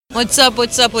What's up,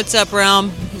 what's up, what's up,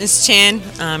 Realm? This is Chan.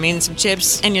 I'm eating some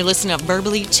chips, and you're listening to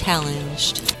Verbally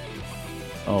Challenged.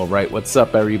 All right, what's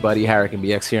up, everybody? Harrican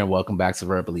BX here, and welcome back to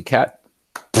Verbally Cat.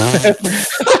 Dude,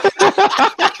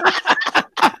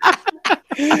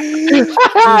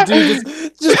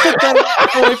 just put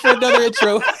that away for another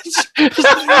intro.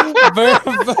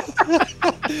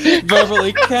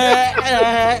 Verbally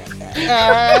Cat.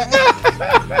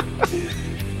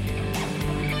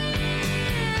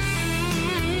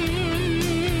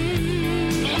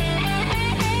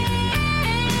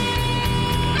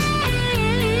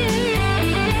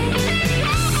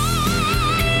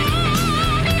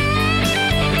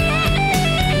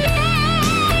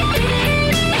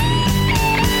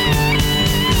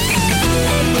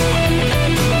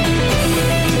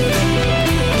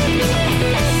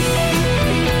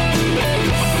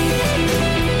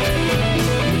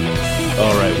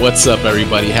 All right, what's up,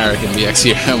 everybody? Harrican BX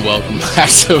here, and welcome back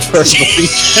to Verbally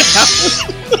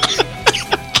Challenged.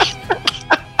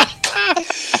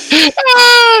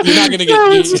 You're not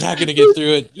gonna get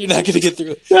through it. You're not gonna get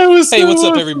through it. Hey, what's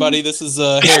up, everybody? This is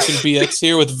Harrican BX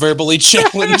here with Verbally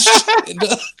Challenged.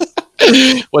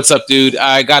 What's up, dude?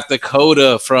 I got the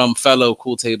coda from fellow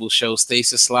Cool Table show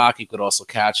Stasis Lock. You could also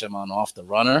catch him on Off the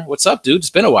Runner. What's up, dude?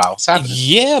 It's been a while. What's happening?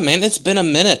 Yeah, man, it's been a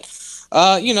minute.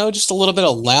 Just a little bit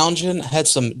of lounging. I had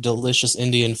some delicious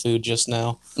Indian food just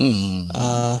now.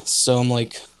 So I'm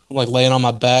like laying on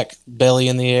my back, belly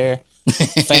in the air,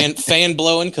 fan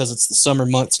blowing because it's the summer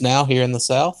months now here in the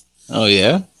South. Oh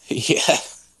yeah, yeah,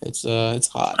 it's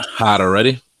hot. Hot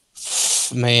already,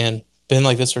 man. Been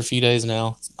like this for a few days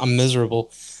now. I'm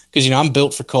miserable because I'm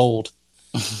built for cold.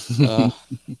 So.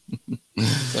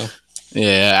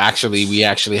 Yeah, actually, we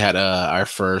had our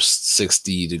first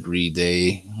 60-degree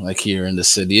day, like here in the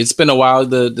city. It's been a while.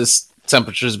 This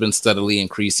temperature has been steadily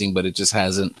increasing, but it just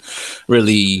hasn't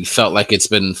really felt like it's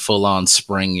been full on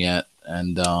spring yet.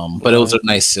 And but it was a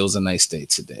nice day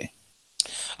today.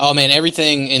 Oh man,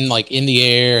 everything in the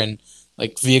air and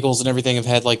like vehicles and everything have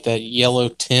had like that yellow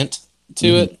tint to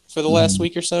it for the last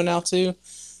week or so now too.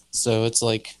 So it's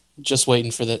like just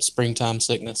waiting for that springtime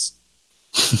sickness.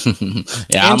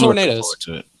 Yeah, and tornadoes.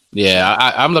 To it. Yeah,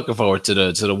 I'm looking forward to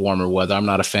the warmer weather. I'm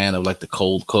not a fan of like the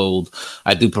cold.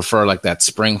 I do prefer like that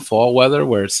spring fall weather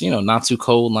where it's not too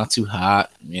cold, not too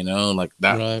hot. Like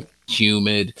that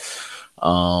humid.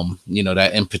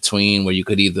 That in between where you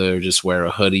could either just wear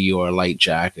a hoodie or a light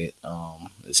jacket.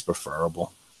 Is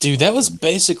preferable. Dude, that was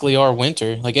basically our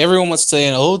winter. Like everyone was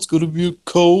saying, "Oh, it's going to be a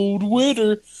cold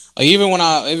winter." Like even when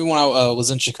I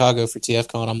was in Chicago for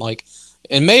TFCon, I'm like.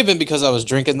 It may have been because I was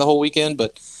drinking the whole weekend,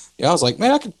 but I was like,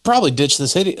 man, I could probably ditch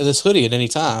this hoodie at any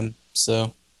time.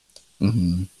 So,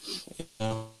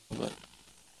 but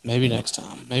maybe next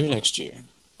time, maybe next year.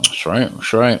 That's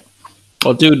right.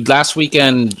 Well, dude, last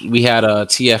weekend we had a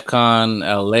TFCon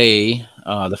LA.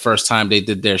 The first time they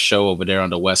did their show over there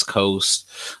on the West Coast.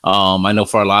 I know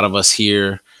for a lot of us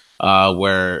here,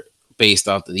 where based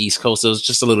off the East Coast, it was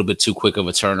just a little bit too quick of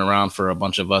a turnaround for a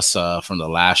bunch of us from the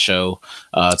last show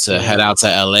to head out to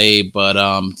LA.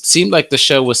 But seemed like the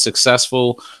show was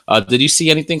successful. Did you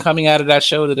see anything coming out of that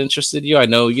show that interested you? I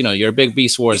know you're a big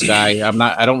Beast Wars guy.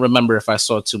 I don't remember if I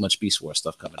saw too much Beast Wars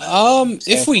stuff coming out.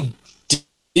 If we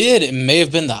did, it may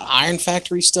have been the Iron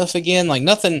Factory stuff again. Like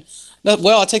nothing.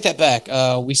 Well, I take that back.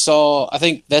 We saw. I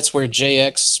think that's where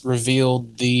JX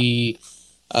revealed the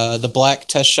black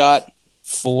test shot.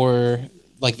 For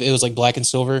like it was like black and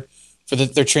silver for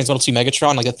their Transmetal 2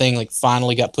 Megatron, like that thing like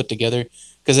finally got put together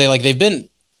because they've been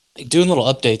doing little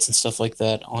updates and stuff like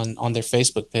that on their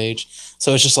Facebook page.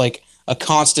 So it's just like a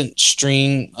constant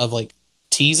string of like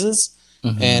teases,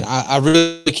 and I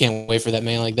really can't wait for that,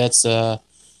 man. Like that's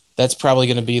probably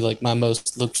going to be like my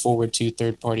most looked forward to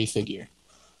third party figure.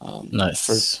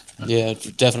 Nice,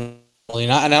 definitely,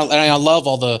 and I love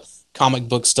all the comic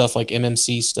book stuff like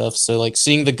MMC stuff. So like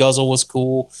seeing the Guzzle was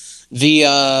cool. The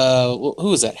who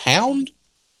was that? Hound?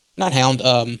 Not Hound.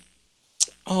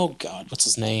 Oh God, what's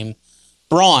his name?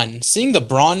 Brawn. Seeing the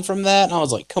Brawn from that, I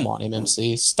was like, come on,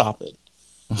 MMC, stop it.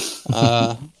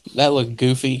 That looked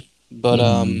goofy, but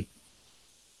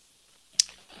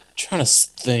trying to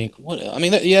think. What I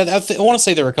mean, I want to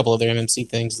say there were a couple other MMC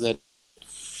things that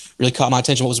really caught my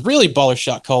attention. What was really baller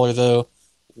shot caller though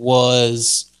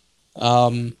was.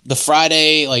 The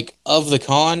Friday of the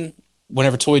con,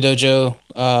 whenever Toy Dojo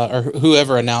or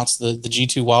whoever announced the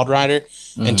G2 Wild Rider,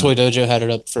 and Toy Dojo had it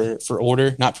up for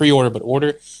order, not pre-order but order,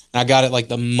 and I got it like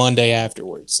the Monday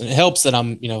afterwards. And it helps that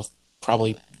I'm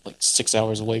probably like 6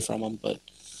 hours away from them, but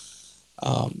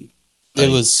it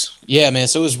was man.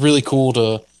 So it was really cool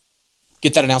to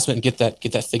get that announcement and get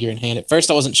that figure in hand. At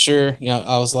first, I wasn't sure.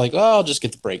 I was like, oh, I'll just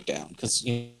get the breakdown because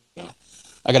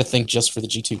I got to think just for the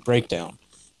G2 breakdown.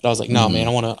 But I was like, no, man,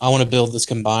 I want to build this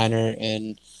combiner,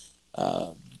 and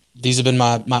these have been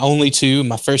my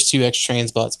first two X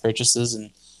Transbots purchases,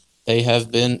 and they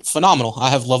have been phenomenal. I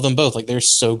have loved them both. Like, they're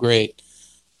so great.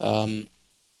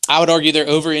 I would argue they're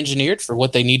over-engineered for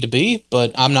what they need to be,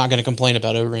 but I'm not going to complain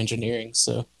about over-engineering.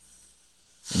 So,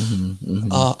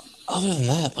 other than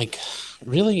that, like,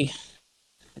 really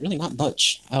not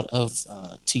much out of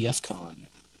TFCon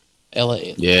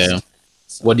LA. Yeah.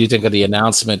 So, what do you think of the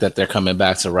announcement that they're coming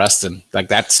back to Reston? Like,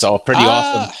 that's all pretty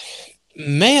awesome.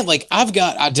 Man, like, I've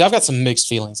got some mixed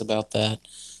feelings about that.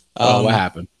 What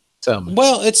happened? Tell me.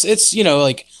 Well, it's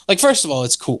like first of all,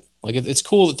 it's cool. Like, it's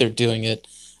cool that they're doing it.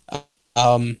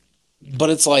 But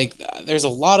it's like there's a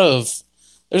lot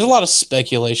of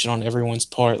speculation on everyone's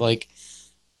part. Like,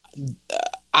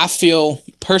 I feel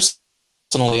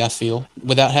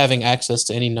without having access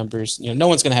to any numbers, no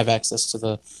one's going to have access to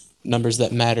the numbers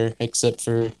that matter except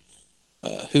for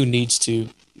who needs to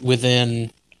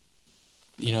within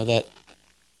that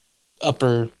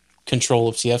upper control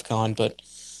of TFCon. But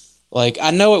like, I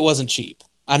know it wasn't cheap.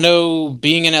 I know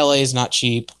being in LA is not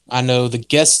cheap. I know the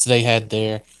guests they had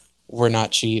there were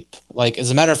not cheap. Like,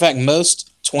 as a matter of fact,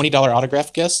 most $20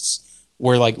 autograph guests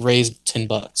were like raised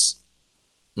 $10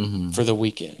 for the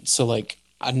weekend. So like,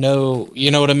 I know,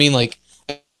 you know what I mean? Like,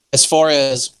 as far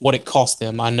as what it cost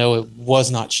them, I know it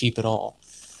was not cheap at all.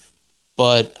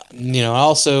 But, I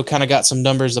also kind of got some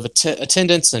numbers of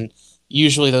attendance, and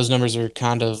usually those numbers are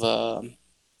kind of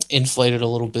inflated a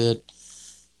little bit.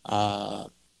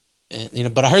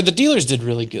 And, but I heard the dealers did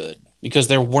really good because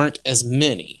there weren't as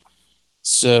many.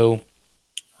 So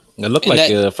it looked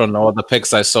like from all the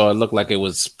pics I saw, it looked like it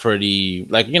was pretty,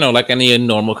 like, like any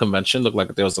normal convention. Looked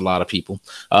like there was a lot of people.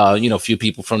 A few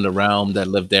people from the realm that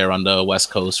lived there on the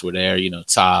West Coast were there.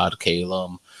 Todd,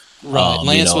 Caleb, right?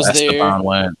 Lance was Esteban there.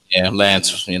 Went, yeah.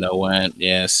 Lance, went,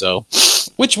 yeah. So,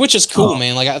 which is cool,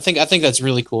 man. Like, I think that's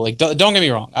really cool. Like, don't get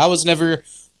me wrong. I was never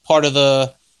part of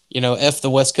the F the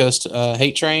West Coast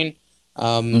hate train.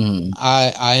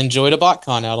 I enjoyed a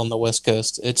BotCon out on the West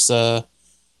Coast.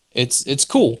 It's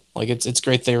cool. Like, it's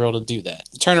great they were able to do that.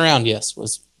 The turnaround, yes,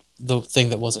 was the thing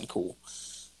that wasn't cool.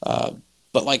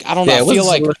 But like, I don't know. I feel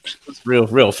like it was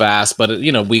real fast. But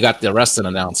we got the Reston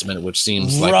announcement, which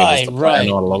seems like it was the plan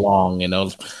all along.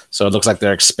 So it looks like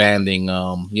they're expanding.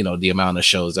 The amount of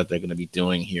shows that they're going to be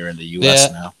doing here in the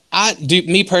U.S. now.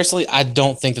 Me personally, I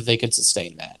don't think that they could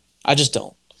sustain that. I just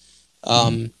don't.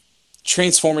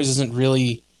 Transformers isn't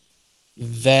really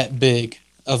that big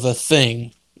of a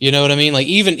thing. You know what I mean? Like,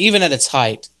 even at its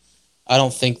height, I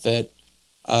don't think that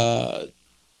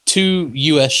 2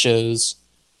 U.S. shows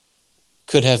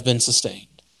could have been sustained.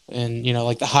 And,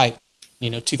 like the hype,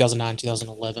 2009,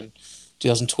 2011,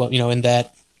 2012, in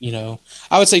that,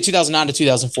 I would say 2009 to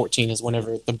 2014 is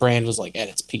whenever the brand was like at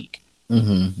its peak.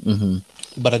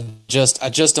 But I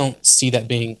just don't see that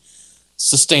being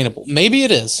sustainable. Maybe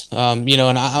it is, and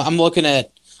I'm looking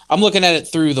at it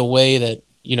through the way that,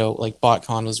 like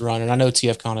BotCon was run, and I know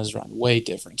TFCon is run way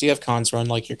different. TFCon's run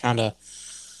like your kind of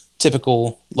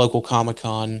typical local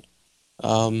Comic-Con,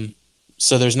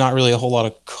 so there's not really a whole lot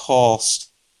of cost,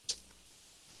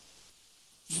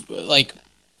 like,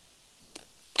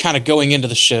 kind of going into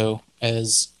the show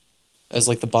as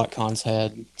like the BotCons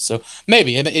had. So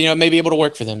maybe able to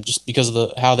work for them just because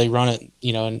of how they run it,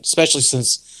 and especially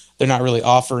since they're not really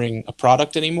offering a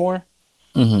product anymore.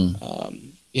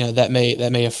 That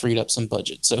may have freed up some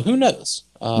budget. So who knows?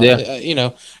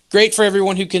 Great for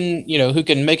everyone who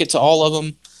can make it to all of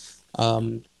them.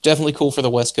 Definitely cool for the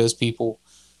West Coast people.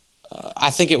 I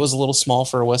think it was a little small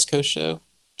for a West Coast show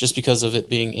just because of it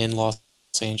being in Los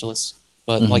Angeles.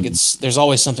 But like, there's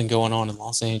always something going on in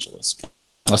Los Angeles.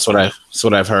 That's what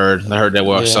I've heard. I heard there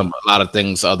were a lot of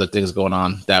other things going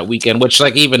on that weekend, which,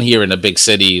 like, even here in a big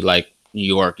city like New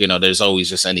York, there's always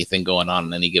just anything going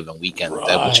on any given weekend,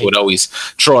 which would always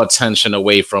draw attention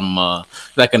away from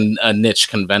like a niche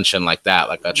convention like that,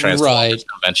 like a Transformers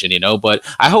convention, But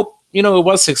I hope it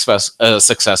was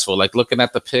successful. Like, looking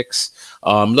at the pics,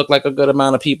 looked like a good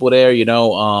amount of people there.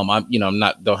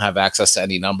 Don't have access to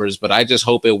any numbers, but I just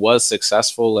hope it was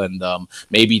successful, and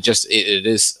maybe just it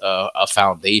is a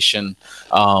foundation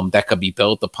that could be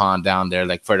built upon down there.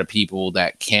 Like, for the people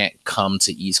that can't come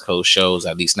to East Coast shows,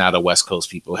 at least now the West Coast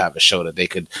people have a show that they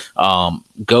could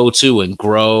go to and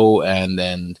grow, and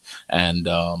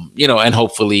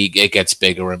hopefully it gets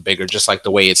bigger and bigger, just like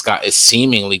the way it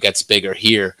seemingly gets bigger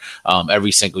here.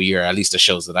 every single year, at least the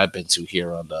shows that I've been to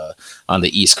here on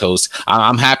the East Coast.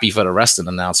 I'm happy for the rest of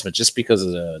the announcement just because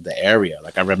of the area.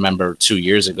 Like I remember 2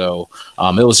 years ago,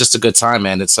 it was just a good time,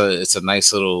 man. It's a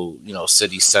nice little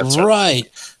city center Right.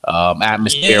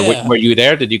 atmosphere. Yeah. Were you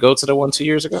there? Did you go to the one 2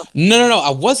 years ago? No.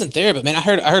 I wasn't there, but man, I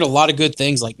heard a lot of good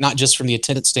things. Like not just from the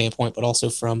attendance standpoint, but also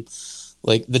from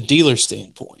like the dealer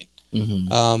standpoint.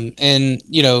 And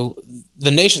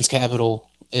the nation's capital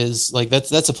is like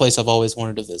that's a place I've always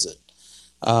wanted to visit.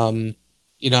 I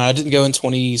didn't go in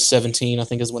 2017. I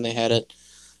think is when they had it.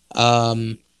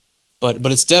 But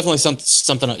it's definitely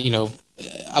something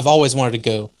I've always wanted to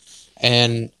go,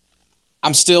 and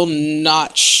I'm still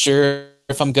not sure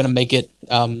if I'm gonna make it.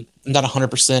 I'm not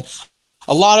 100%.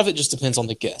 A lot of it just depends on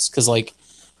the guests, because I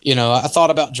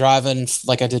thought about driving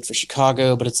like I did for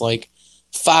Chicago, but it's like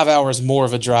 5 hours more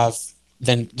of a drive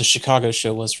than the Chicago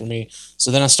show was for me.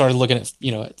 So then I started looking at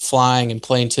flying and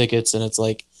plane tickets, and it's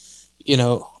like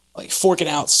forking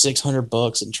out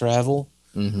 $600 in travel,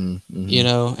 and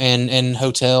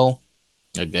hotel.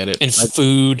 I get it. And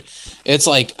food. It's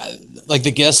like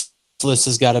the guest list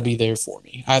has got to be there for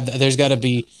me. I got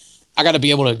to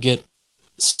be able to get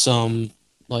some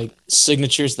like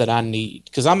signatures that I need,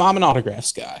 because I'm an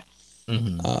autographs guy.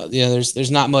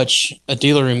 There's not much a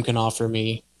dealer room can offer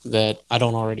me that I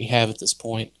don't already have at this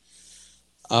point.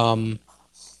 So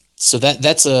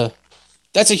that's a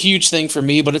huge thing for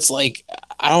me, but it's like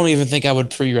I don't even think I would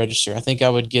pre-register. I think I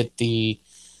would get the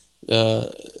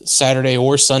Saturday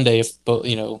or Sunday if both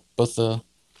the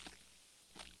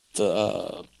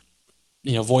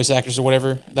voice actors or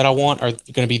whatever that I want are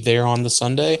going to be there on the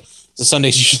Sunday. The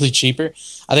Sunday's usually cheaper.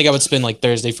 I think I would spend like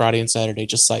Thursday, Friday, and Saturday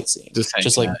just sightseeing,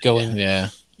 just like going,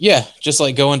 just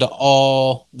like going to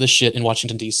all the shit in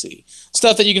Washington D.C.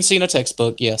 Stuff that you can see in a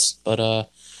textbook, yes, but I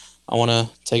want to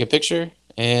take a picture,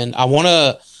 and I want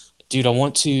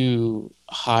to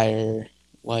hire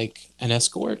like an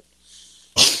escort.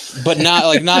 But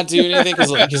not do anything because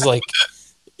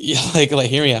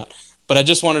hear me out. But I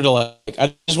just wanted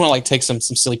to take some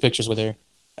silly pictures with her,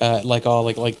 all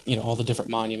all the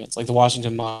different monuments, like the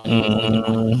Washington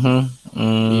Monument.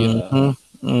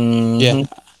 Yeah,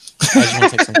 I just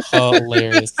want to take some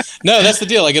hilarious. No, that's the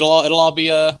deal. Like it'll all be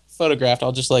photographed.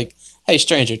 I'll just like, hey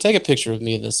stranger, take a picture of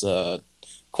me and this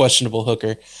questionable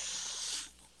hooker.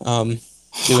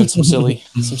 Doing some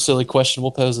silly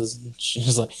questionable poses.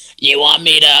 She's like, "You want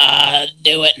me to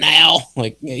do it now?"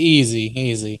 Like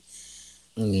easy.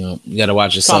 You got to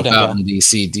watch yourself out in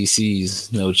DC.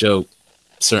 DC's no joke.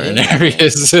 Certain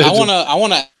areas. I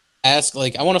want to ask.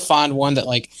 Like, I want to find one that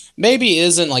like maybe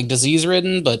isn't like disease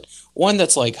ridden, but one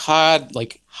that's like high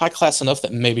class enough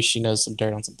that maybe she knows some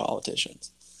dirt on some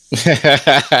politicians.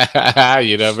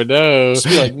 You never know. Just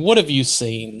be like, "What have you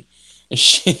seen?" And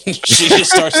she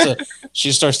just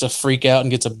starts to freak out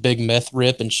and gets a big meth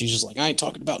rip, and she's just like, I ain't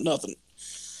talking about nothing.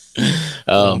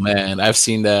 Oh man, I've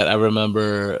seen that. I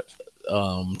remember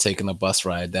taking a bus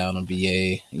ride down in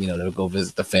VA, to go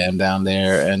visit the fam down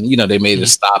there, and they made a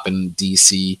stop in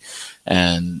DC,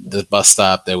 and the bus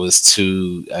stop there was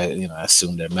two, I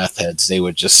assume they're meth heads. They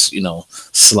were just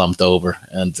slumped over,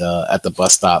 and at the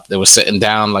bus stop they were sitting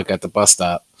down like at the bus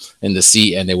stop in the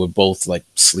seat, and they were both like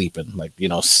sleeping, like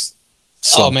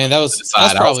oh man, that's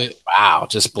probably like, wow,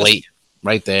 just blatant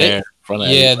right there in front of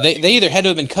everybody. They either had to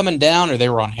have been coming down or they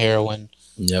were on heroin.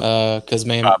 Yep. Because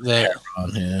man,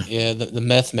 the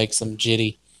meth makes them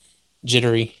jittery.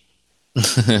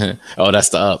 Oh, that's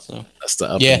the up. So, that's the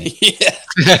up. Yeah. It's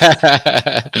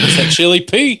that chili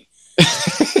pea.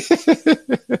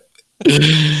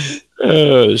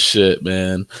 Oh shit,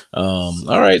 man. All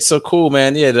right, so cool,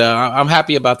 man. Yeah, I'm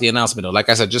happy about the announcement though. Like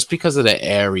I said, just because of the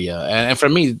area, and for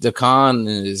me, the con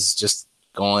is just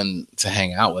going to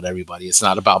hang out with everybody. It's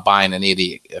not about buying any of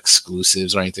the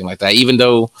exclusives or anything like that. Even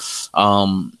though,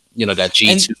 that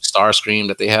G2 Starscream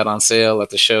that they had on sale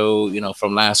at the show,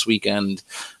 from last weekend,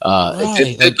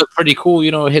 it looked pretty cool.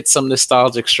 It hit some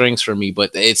nostalgic strings for me,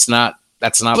 but it's not.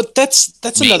 That's not. But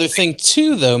that's another thing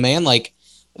too, though, man. Like.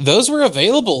 Those were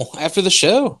available after the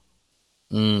show.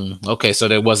 Okay, so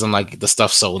there wasn't like the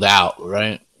stuff sold out,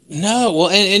 right? No, well,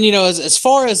 and as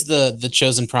far as the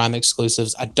Chosen Prime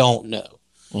exclusives, I don't know.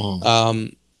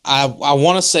 I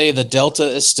want to say the Delta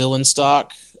is still in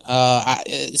stock. I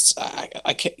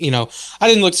can't, I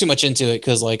didn't look too much into it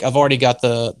because like I've already got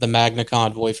the Magna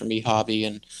Convoy from eHobby,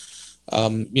 and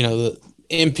the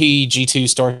MP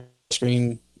G2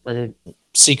 Starscream or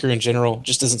Seeker in general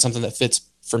just isn't something that fits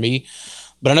for me.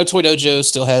 But I know Toy Dojo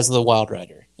still has the Wild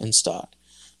Rider in stock.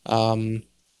 I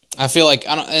feel like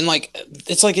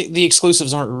it's like the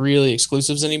exclusives aren't really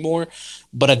exclusives anymore.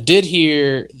 But I did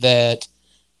hear that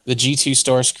the G2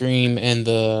 Starscream and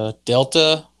the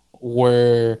Delta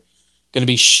were going to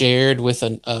be shared with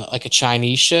like a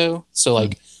Chinese show. So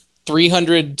like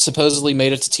 300 supposedly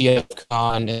made it to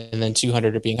TFCon, and then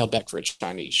 200 are being held back for a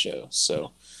Chinese show.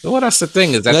 So Well, that's the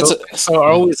thing is that that's those are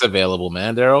always available,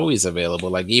 man. They're always available.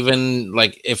 Like even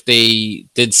like if they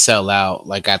did sell out,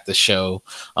 like at the show,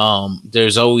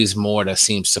 there's always more that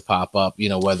seems to pop up. You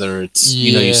know, whether it's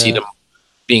you see them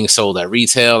being sold at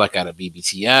retail, like at a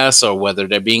BBTS, or whether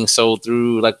they're being sold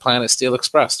through like Planet Steel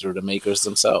Express through the makers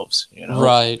themselves. You know,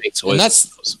 right. And that's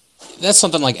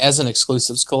something like as an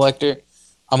exclusives collector,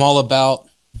 I'm all about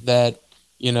that.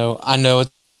 You know, I know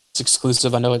it's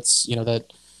exclusive. I know it's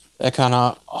that kind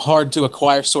of hard to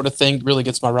acquire sort of thing really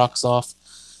gets my rocks off.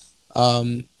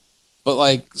 But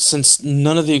like since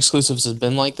none of the exclusives have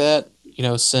been like that,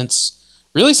 since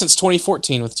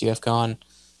 2014 with TFCon,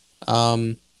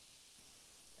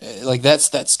 like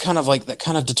that's kind of like that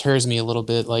kind of deters me a little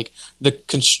bit. Like the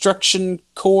construction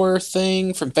core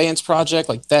thing from Fans Project,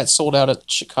 like that sold out at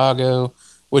Chicago,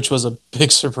 which was a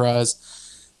big surprise.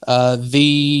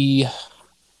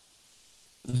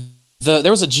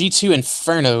 There was a G2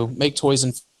 Inferno, Make Toys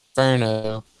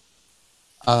Inferno,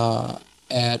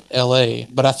 at LA,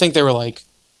 but I think there were like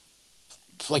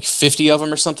 50 of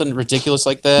them or something ridiculous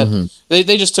like that. Mm-hmm.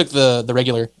 They just took their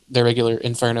regular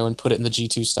Inferno and put it in the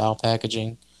G2 style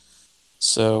packaging.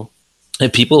 So,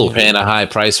 and people were paying a high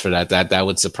price for that. That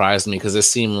would surprise me because it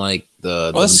seemed like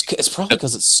it's probably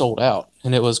because it's sold out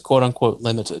and it was quote unquote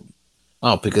limited.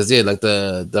 Oh, because like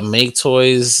the Make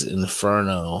Toys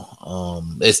Inferno,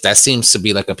 that seems to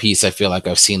be like a piece I feel like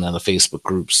I've seen on the Facebook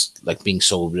groups like being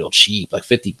sold real cheap, like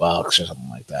 $50 or something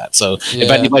like that. So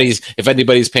if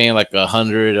anybody's paying like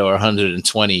 100 or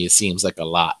 120, it seems like a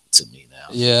lot to me now.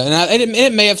 Yeah, and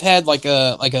it may have had like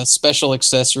a special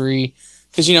accessory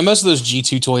because most of those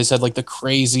G2 toys had like the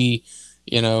crazy,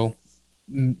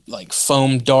 like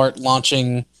foam dart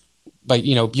launching, like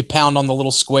you pound on the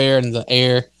little square and the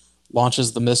air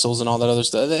launches the missiles and all that other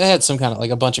stuff. It had some kind of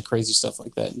like a bunch of crazy stuff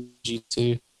like that in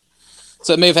G2.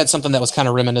 So it may have had something that was kind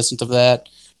of reminiscent of that.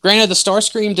 Granted, the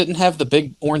Starscream didn't have the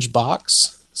big orange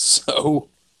box, so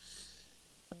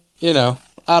I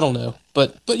don't know.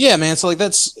 But yeah, man. So like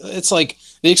it's like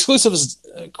the exclusives,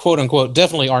 quote unquote,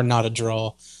 definitely are not a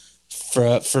draw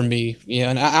for me.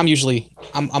 Yeah, and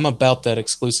I'm about that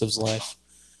exclusives life.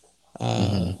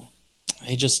 I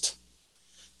just.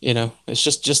 It's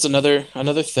just another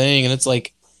thing, and it's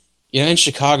like, in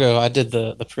Chicago, I did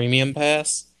the premium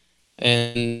pass,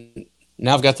 and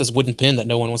now I've got this wooden pin that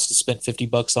no one wants to spend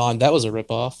 $50 on. That was a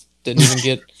ripoff. Didn't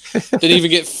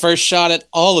even get first shot at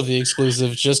all of the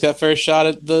exclusives. Just got first shot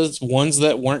at the ones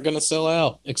that weren't going to sell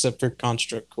out, except for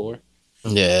Construct Core.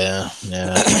 Yeah.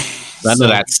 None of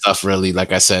that stuff really.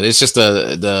 Like I said, it's just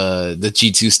the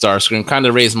G2 Starscream kind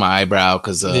of raised my eyebrow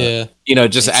because it's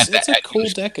a cool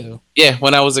deco. Yeah,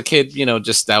 when I was a kid,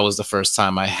 just that was the first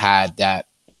time I had that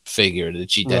figure, the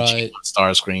G1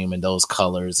 Starscream and those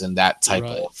colors and that type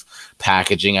of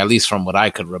packaging. At least from what I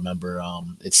could remember,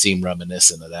 it seemed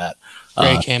reminiscent of that.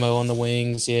 Gray camo on the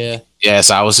wings, yeah. Yeah,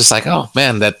 so I was just like, oh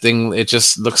man, that thing, it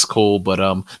just looks cool, but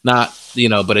not,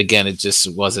 but again, it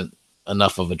just wasn't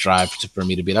enough of a drive for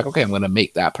me to be like, okay, I'm going to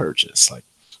make that purchase. Like,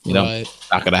 not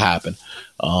going to happen.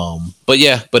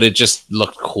 But it just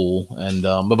looked cool. And,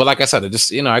 but like I said, it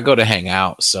just, I go to hang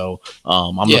out. So,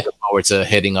 I'm looking forward to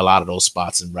hitting a lot of those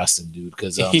spots and resting, dude.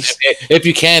 Because, if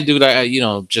you can do that,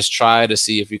 just try to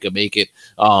see if you can make it.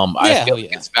 I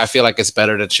feel like it's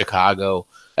better than Chicago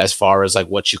as far as like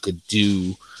what you could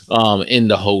do in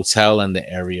the hotel and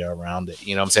the area around it.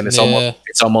 You know what I'm saying?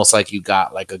 It's almost like you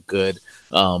got like a good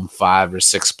 5 or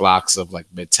 6 blocks of like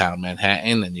Midtown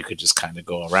Manhattan, and you could just kind of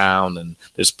go around, and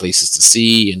there's places to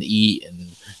see and eat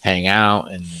and hang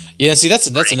out. And see, that's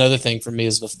another thing for me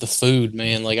is the food,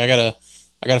 man. Like I gotta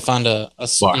find a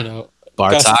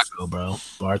bar taco, bro.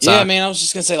 Bar taco. Yeah, man. I was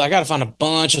just gonna say, like, I gotta find a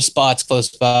bunch of spots close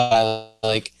by.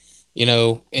 Like,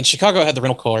 in Chicago, I had the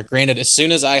rental car. Granted, as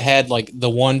soon as I had like the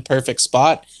one perfect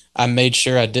spot, I made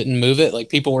sure I didn't move it. Like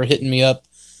people were hitting me up.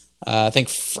 I think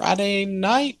Friday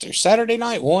night or Saturday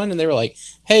night, and they were like,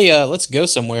 "Hey, let's go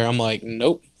somewhere." I'm like,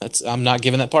 "Nope, I'm not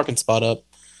giving that parking spot up."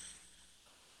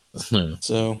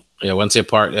 So yeah, once you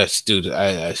park, dude.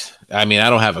 I mean, I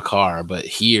don't have a car, but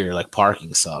here, like,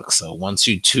 parking sucks. So once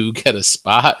you do get a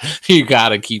spot, you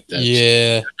gotta keep that.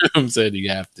 Yeah, I'm saying you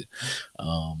have to.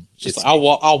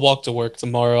 I'll walk to work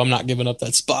tomorrow. I'm not giving up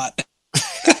that spot.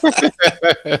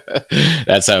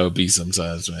 That's how it be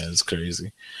sometimes, man. It's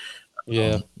crazy.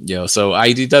 Yeah. So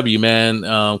IDW, man,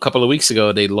 a couple of weeks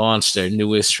ago, they launched their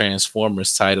newest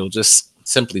Transformers title. Just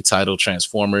simply titled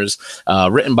Transformers,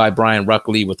 written by Brian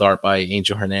Ruckley with art by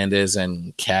Angel Hernandez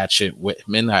and Catchit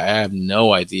Whitman. I have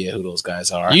no idea who those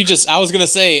guys are. I was gonna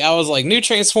say, I was like, new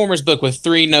Transformers book with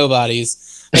 3 nobodies.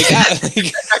 Like,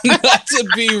 not to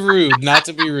be rude,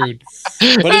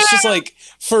 but it's just like,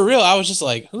 for real. I was just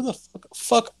like, who the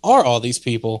fuck are all these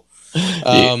people?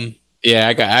 Yeah,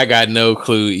 I got no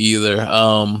clue either.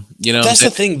 That's the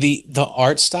thing. The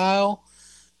art style,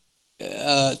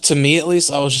 to me at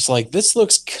least, I was just like, this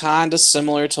looks kind of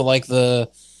similar to like the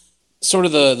sort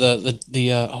of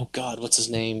the oh god, what's his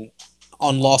name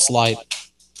on Lost Light?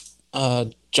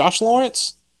 Josh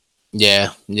Lawrence.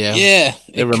 Yeah.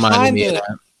 It reminded me of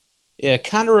that. Yeah,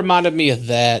 kind of reminded me of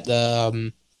that.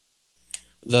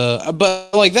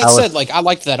 But like that said, like I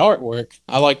liked that artwork.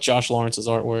 I like Josh Lawrence's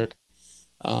artwork.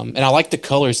 And I like the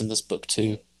colors in this book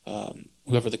too.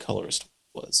 Whoever the colorist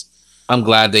was. I'm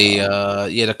glad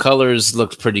the colors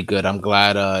looked pretty good. I'm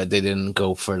glad they didn't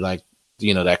go for like,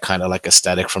 that kind of like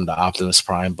aesthetic from the Optimus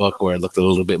Prime book where it looked a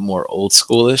little bit more old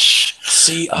schoolish.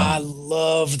 See, I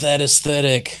love that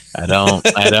aesthetic. I don't.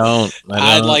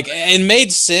 I like, it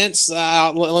made sense.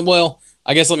 Well,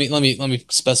 I guess let me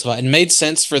specify. It made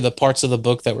sense for the parts of the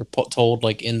book that were told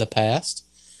like in the past.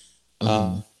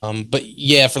 But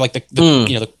yeah, for like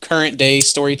the current day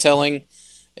storytelling,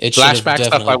 flashback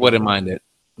stuff I wouldn't mind it.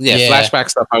 Yeah,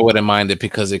 flashback stuff I wouldn't mind it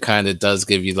because it kind of does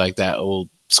give you like that old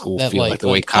school feel, like the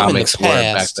way comics were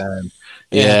back then.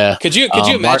 Yeah. Could you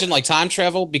imagine like time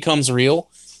travel becomes real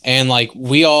and like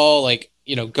we all like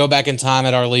go back in time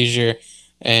at our leisure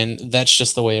and that's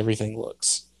just the way everything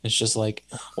looks. It's just like,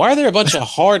 why are there a bunch of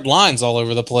hard lines all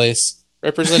over the place?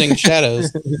 Representing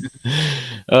shadows.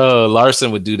 Oh,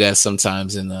 Larson would do that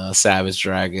sometimes in Savage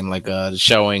Dragon, like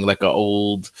showing like a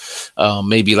old,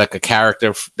 maybe like a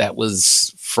character that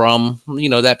was from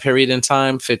that period in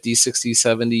time, 50s, 60s,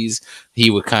 70s. He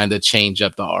would kind of change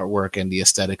up the artwork and the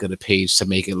aesthetic of the page to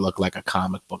make it look like a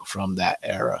comic book from that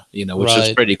era, which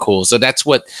is pretty cool. So that's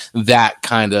what that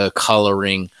kind of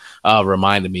coloring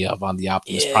reminded me of on the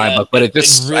Optimus Prime book, but it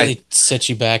really sets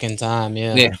you back in time.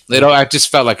 I just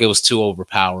felt like it was too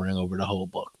overpowering over the whole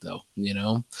book, though.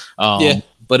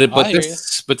 But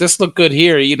this looked good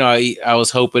here. I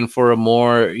was hoping for a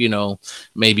more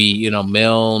maybe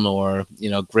Milne or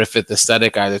Griffith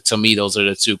aesthetic. To me, those are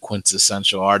the two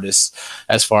quintessential artists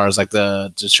as far as like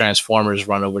the Transformers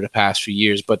run over the past few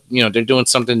years. But they're doing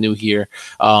something new here.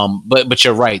 But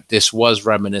you're right. This was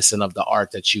reminiscent of the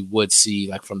art that you would see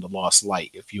like from the Lost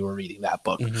Light if you were reading that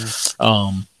book.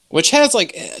 Which has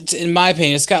like, in my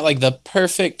opinion, it's got like the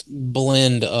perfect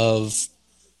blend of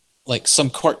like some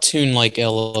cartoon like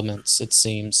elements. It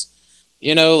seems,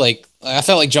 like I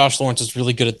felt like Josh Lawrence was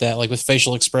really good at that, like with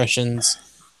facial expressions.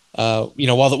 While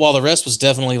the rest was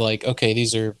definitely like, okay,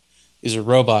 these are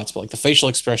robots, but like the facial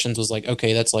expressions was like,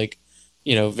 okay, that's like,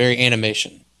 very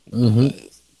animation.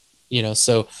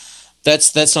 So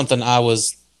that's something I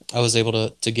was able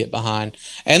to get behind.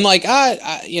 And like I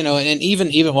and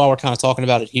even while we're kind of talking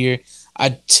about it here,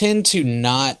 I tend to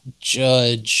not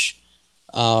judge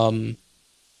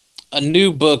a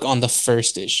new book on the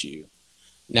first issue.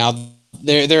 Now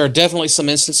there are definitely some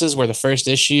instances where the first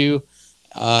issue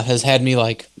has had me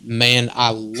like, man, I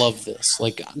love this.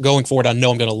 Like going forward, I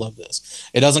know I'm gonna love this.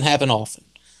 It doesn't happen often.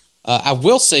 I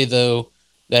will say though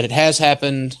that it has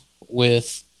happened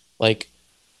with like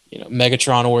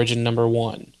Megatron Origin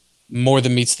 #1, More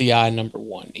Than Meets the Eye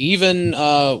 #1, even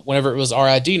whenever it was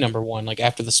RID #1, like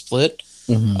after the split,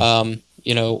 All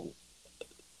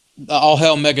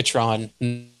Hell Megatron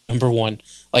 #1.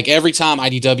 Like every time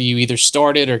IDW either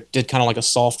started or did kind of like a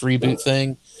soft reboot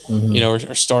thing,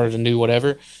 or started a new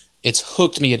whatever, it's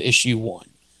hooked me at issue 1.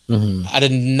 I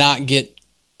did not get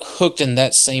hooked in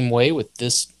that same way with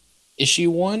this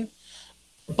issue 1,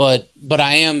 but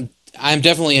I'm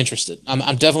definitely interested.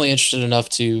 I'm definitely interested enough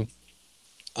to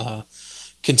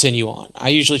continue on. I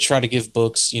usually try to give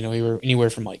books, anywhere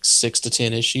from like 6 to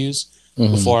 10 issues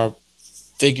before I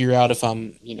figure out if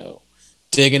I'm,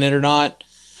 digging it or not.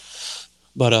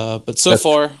 But so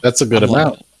far that's a good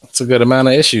amount. It's a good amount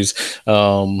of issues.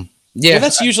 Well,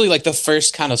 that's usually like the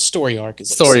first kind of story arc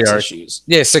is like 6 issues.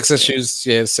 Yeah, 6 issues.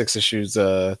 Yeah, 6 issues.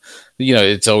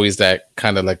 It's always that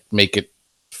kind of like make it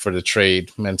for the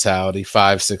trade mentality.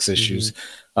 5-6 issues,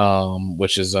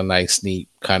 which is a nice, neat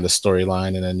kind of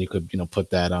storyline, and then you could put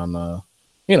that on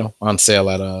on sale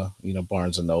at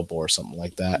Barnes and Noble or something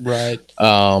like that. Right.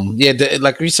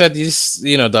 Like we said, these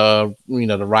the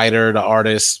writer, the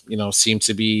artist, seem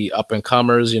to be up and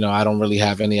comers. I don't really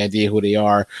have any idea who they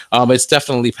are. It's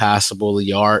definitely passable,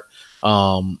 the art.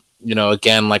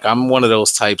 Again, like I'm one of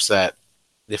those types that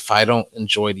if I don't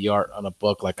enjoy the art on a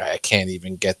book, like I can't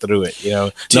even get through it. You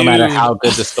know, Dude, no matter how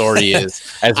good the story is.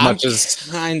 As much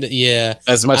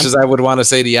as I would want to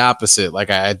say the opposite, like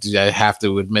I have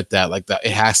to admit that, like that,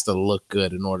 it has to look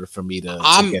good in order for me to.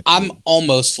 I'm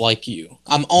almost like you.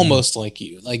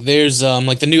 Like there's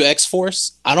like the new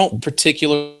X-Force. I don't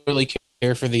particularly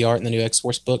care for the art in the new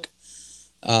X-Force book,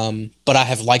 but I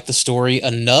have liked the story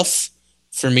enough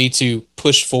for me to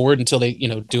push forward until they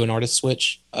do an artist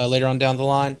switch later on down the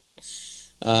line.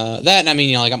 That, and I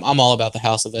mean, like I'm all about the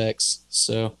House of X,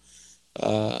 so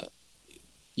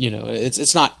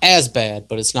it's not as bad,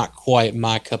 but it's not quite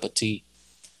my cup of tea.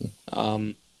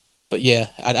 But yeah,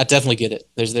 I definitely get it.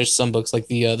 There's some books like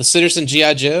the Citizen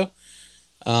G.I. Joe.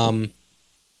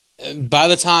 By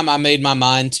the time I made my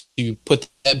mind to put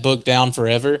that book down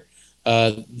forever,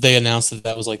 they announced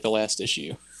that was like the last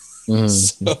issue.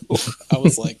 So I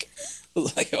was like,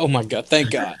 oh my god,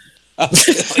 thank God. I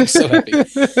was like so happy.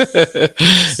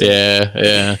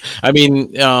 Yeah. I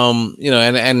mean,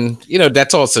 and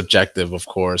that's all subjective, of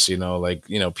course.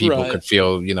 People could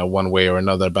feel one way or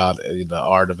another about the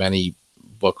art of any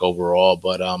book overall,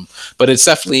 but it's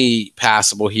definitely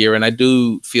passable here. And I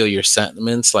do feel your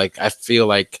sentiments. Like I feel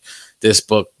like this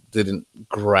book didn't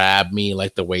grab me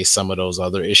like the way some of those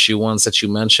other issue ones that you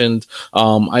mentioned.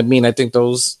 I mean, I think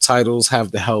those titles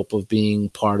have the help of being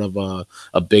part of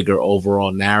a bigger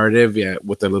overall narrative. Yeah,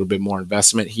 with a little bit more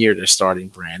investment here, they're starting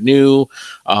brand new.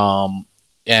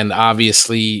 And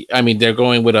obviously, I mean, they're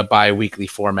going with a bi-weekly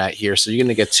format here, so you're going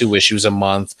to get 2 issues a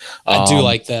month. I do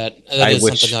like that. That is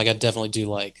something like I definitely do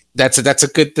like. That's a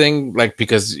good thing, like,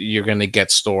 because you're going to get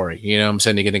story. You know what I'm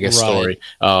saying? You're going to get story.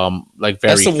 Like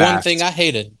very That's the fast. one thing I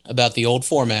hated about the old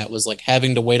format was like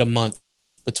having to wait a month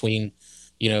between,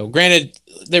 granted,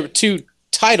 there were 2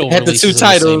 title releases in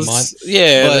the same month.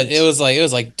 Yeah. But it was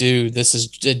like, dude,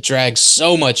 it drags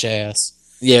so much ass.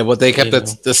 Yeah, well, they kept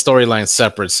the storyline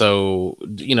separate, so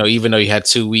even though you had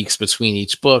 2 weeks between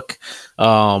each book, the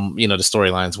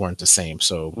storylines weren't the same.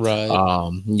 So, right,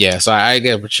 yeah. So I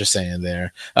get what you're saying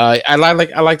there. I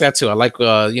like that too. I like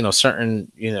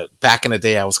certain back in the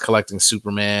day I was collecting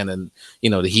Superman, and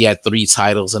he had 3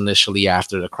 titles initially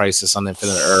after the Crisis on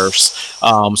Infinite Earths.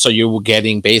 So you were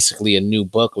getting basically a new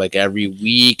book like every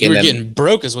week. You were getting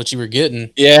broke, is what you were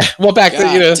getting. Yeah, well, back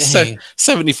then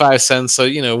 75 cents, so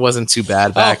it wasn't too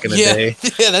bad. Back in the day.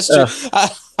 Yeah, that's true.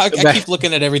 I keep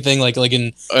looking at everything like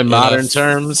in modern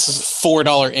terms,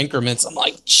 $4 increments. I'm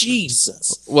like,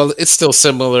 Jesus. Well, it's still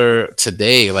similar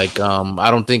today. Like, I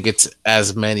don't think it's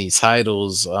as many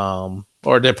titles, or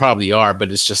there probably are,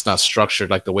 but it's just not structured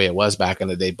like the way it was back in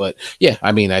the day. But yeah,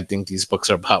 I mean, I think these books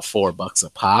are about $4 a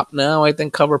pop now. I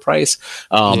think cover price.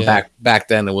 Back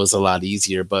then it was a lot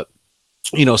easier, but.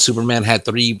 Superman had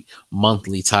 3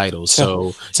 monthly titles.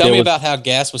 So tell me about how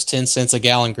gas was 10 cents a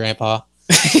gallon, Grandpa.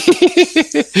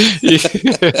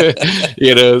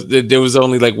 There was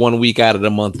only like 1 week out of the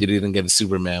month you didn't get a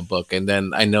Superman book, and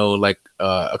then I know like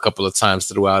a couple of times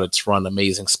throughout its run,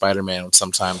 Amazing Spider-Man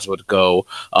sometimes would go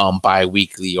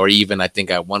bi-weekly, or even I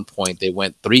think at one point they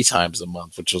went 3 times a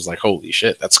month, which was like, holy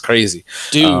shit, that's crazy,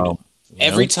 dude.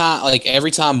 Every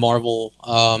time Marvel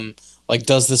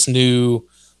does this new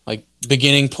like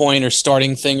beginning point or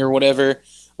starting thing or whatever,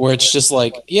 where it's just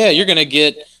like, yeah, you're gonna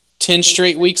get 10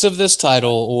 straight weeks of this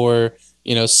title, or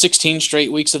 16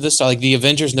 straight weeks of this, like the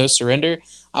Avengers No Surrender.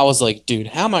 I was like, dude,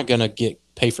 how am I gonna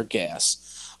pay for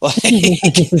gas? Like,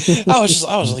 I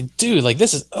was like, dude, like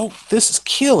this is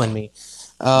killing me.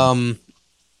 And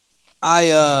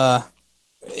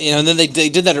then they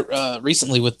did that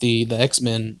recently with the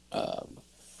X-Men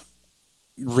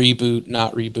reboot,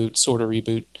 not reboot, sort of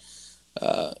reboot.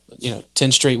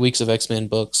 10 straight weeks of X-Men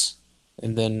books,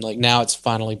 and then like now it's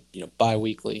finally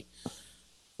bi-weekly,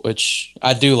 which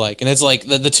I do like. And it's like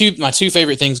my 2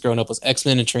 favorite things growing up was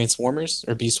X-Men and Transformers,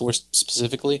 or Beast Wars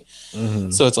specifically.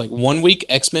 So it's like 1 week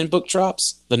X-Men book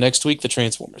drops, the next week the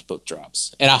Transformers book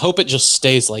drops, and I hope it just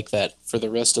stays like that for the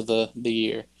rest of the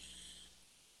year.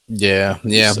 Yeah.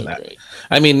 So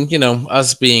I mean,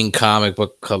 us being comic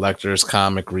book collectors,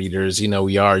 comic readers,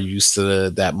 we are used to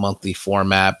that monthly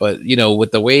format. But,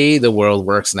 with the way the world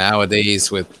works nowadays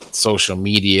with social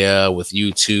media, with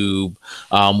YouTube,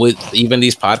 with even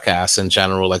these podcasts in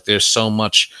general, like there's so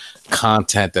much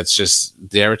content that's just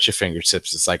there at your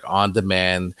fingertips. It's like on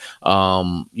demand.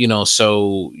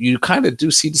 So you kind of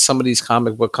do see some of these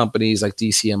comic book companies like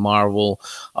DC and Marvel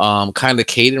kind of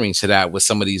catering to that with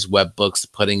some of these web books,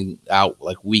 putting out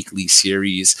like weekly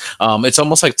series. It's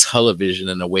almost like television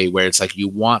in a way where it's like you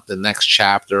want the next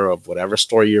chapter of whatever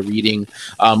story you're reading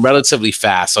relatively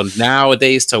fast. So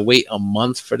nowadays to wait a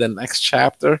month for the next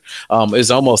chapter is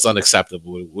almost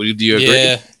unacceptable. Do you agree?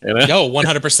 Yeah. No,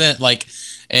 100%. Like,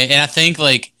 and I think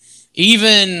like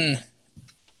even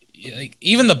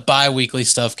the bi-weekly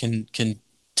stuff can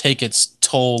take its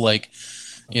toll. Like,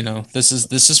 this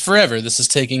is forever. This is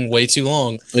taking way too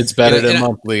long. It's better than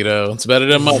monthly, though. It's better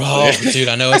than monthly. Oh, dude,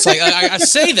 I know. It's like I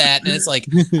say that, and it's like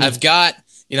I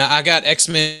got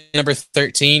X-Men number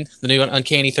 13, the new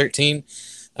Uncanny 13.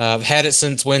 I've had it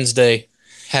since Wednesday.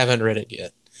 Haven't read it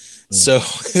yet. So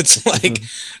it's like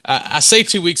I say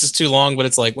 2 weeks is too long, but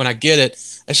it's like when I get it,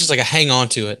 it's just like I hang on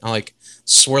to it. I like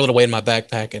swirl it away in my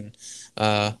backpack and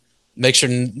make sure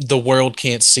the world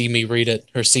can't see me read it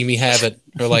or see me have it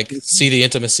or like see the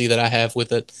intimacy that I have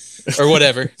with it or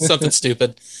whatever, something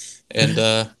stupid.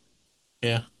 And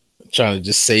yeah, trying to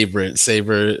just savor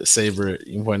it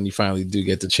when you finally do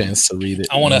get the chance to read it.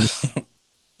 I want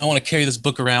to carry this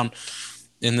book around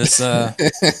in this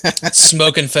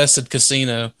smoke infested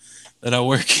casino that I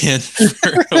work in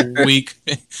for a week,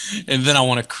 and then I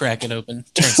want to crack it open,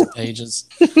 turn some pages,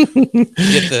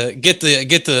 get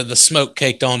the smoke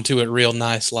caked onto it real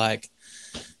nice, like.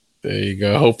 There you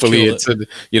go. Hopefully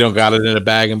you don't got it in a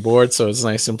bag and board, so it's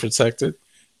nice and protected.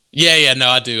 Yeah, no,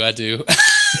 I do.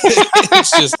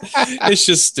 it's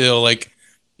just still like,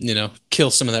 kill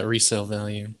some of that resale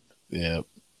value. Yeah.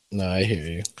 No, I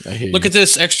hear you. Look at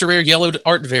this extra rare yellow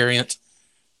art variant.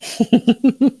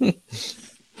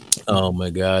 Oh my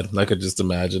God. I could just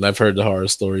imagine. I've heard the horror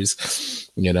stories,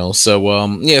 so,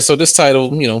 so this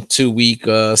title,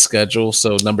 2-week schedule.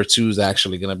 So number 2 is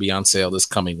actually going to be on sale this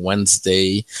coming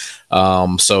Wednesday.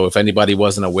 So if anybody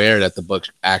wasn't aware that the book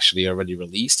actually already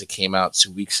released, it came out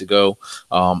 2 weeks ago.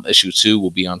 Issue 2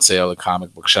 will be on sale at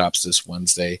comic book shops this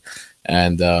Wednesday.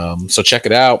 And so check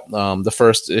it out. The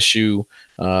first issue,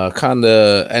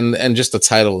 and just the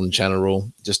title in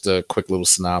general, just a quick little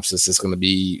synopsis. It's going to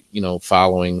be,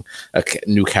 following a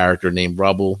new character named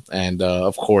Rubble, and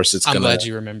of course, I'm glad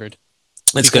you remembered.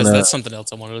 That's something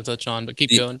else I wanted to touch on, but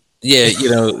keep going.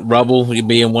 Yeah, Rubble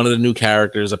being one of the new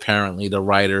characters. Apparently, the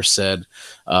writer said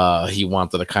he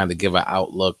wanted to kind of give an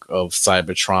outlook of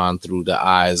Cybertron through the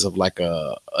eyes of like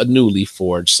a newly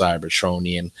forged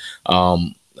Cybertronian.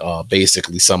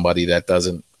 Basically somebody that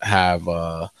doesn't have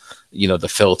the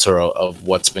filter of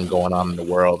what's been going on in the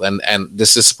world, and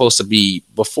this is supposed to be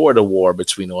before the war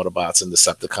between Autobots and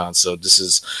Decepticons, so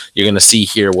you're going to see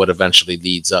here what eventually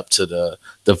leads up to the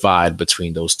divide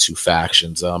between those two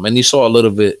factions, and you saw a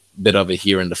little bit of it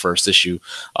here in the first issue.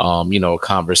 A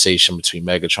conversation between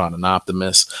Megatron and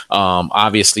Optimus.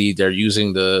 Obviously they're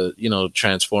using the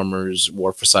Transformers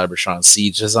War for Cybertron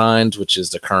Siege designs, which is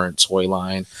the current toy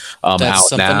line. That's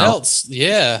something else.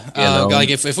 Yeah. Like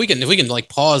if we can like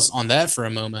pause on that for a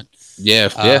moment. Yeah.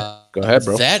 Go ahead,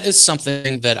 bro. That is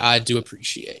something that I do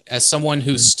appreciate as someone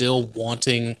who's still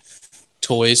wanting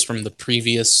toys from the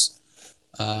previous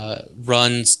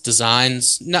runs,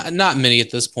 designs. Not many at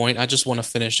this point. I just want to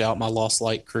finish out my Lost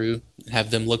Light crew,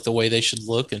 have them look the way they should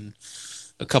look, and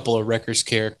a couple of Wreckers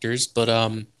characters. But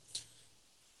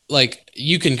like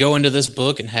you can go into this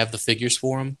book and have the figures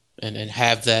for them, and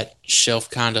have that shelf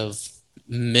kind of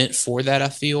meant for that. I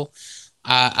feel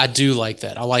I do like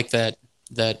that. I like that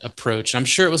approach. I'm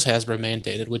sure it was Hasbro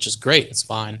mandated, which is great. It's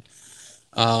fine.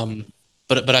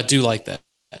 But I do like that.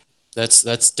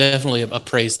 That's definitely a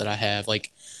praise that I have.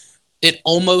 Like, it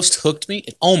almost hooked me.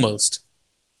 It almost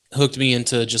hooked me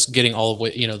into just getting all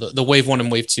of the wave 1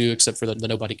 and wave 2, except for the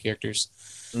nobody characters.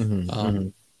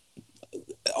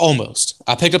 Almost.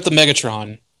 I picked up the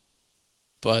Megatron,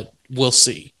 but we'll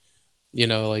see.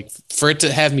 Like for it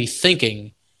to have me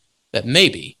thinking that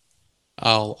maybe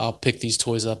I'll pick these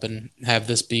toys up and have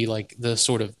this be like the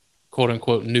sort of quote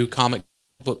unquote new comic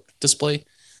book display.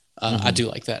 I do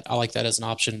like that. I like that as an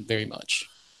option very much.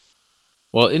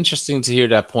 Well, interesting to hear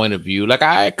that point of view. Like,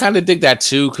 I kind of dig that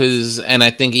too, and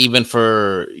I think even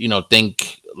for,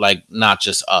 think like not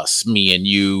just us, me and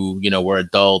you, we're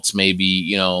adults,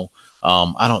 maybe,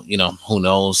 I don't, who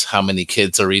knows how many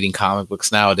kids are reading comic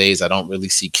books nowadays. I don't really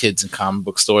see kids in comic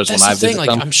book stores That's when I the thing. visit Like,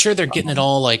 them. I'm sure they're getting it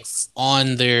all like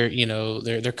on their,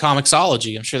 their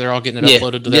Comixology. I'm sure they're all getting it Yeah,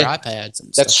 uploaded to their yeah. iPads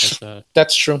and stuff That's like that.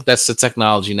 that's true. That's the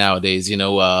technology nowadays,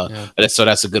 Yeah. So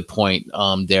that's a good point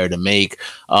there to make.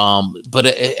 But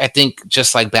I think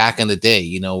just like back in the day,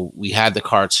 we had the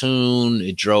cartoon.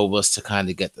 It drove us to kind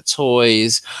of get the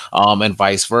toys, and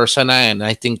vice versa. And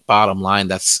I think bottom line,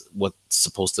 that's what's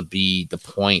supposed to be the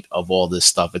point of all this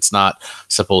stuff. It's not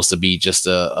supposed to be just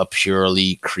a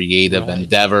purely creative Right.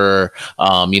 endeavor,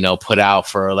 put out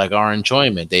for like our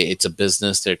enjoyment. It's a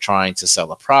business. They're trying to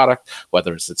sell a product,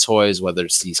 whether it's the toys, whether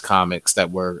it's these comics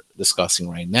that we're discussing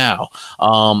right now.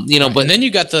 Right. But And then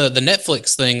you got the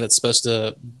Netflix thing that's supposed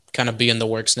to kind of be in the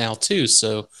works now too.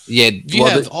 So yeah, if you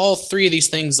have all three of these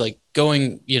things like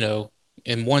going,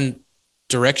 in one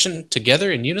direction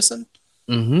together in unison,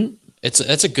 mhm.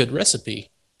 that's a good recipe.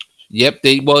 Yep,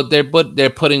 they're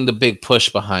putting the big push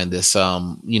behind this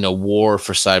War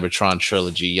for Cybertron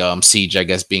trilogy, Siege, I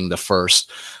guess, being the first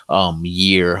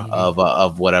year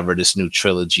of whatever this new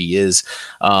trilogy is.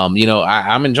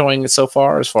 I'm enjoying it so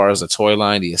far as the toy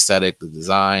line, the aesthetic, the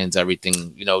designs,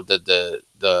 everything.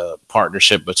 The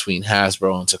partnership between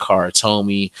Hasbro and Takara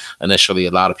Tomy. Initially,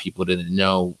 a lot of people didn't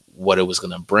know what it was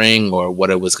going to bring or what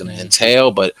it was going to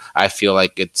entail, but I feel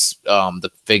like it's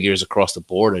the figures across the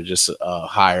board are just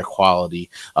higher quality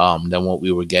than what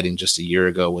we were getting just a year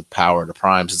ago with Power of the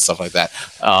Primes and stuff like that.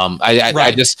 I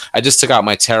Right. just took out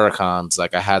my Terracons.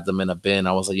 Like, I had them in a bin.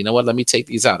 I was like, you know what, let me take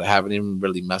these out. I haven't even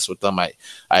really messed with them.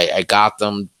 I got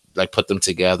them, like, put them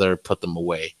together, put them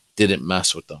away. Didn't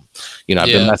mess with them.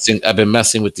 I've been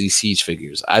messing with these Siege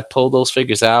figures. I pulled those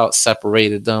figures out,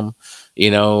 separated them,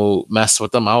 messed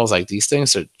with them. I was like, these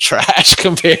things are trash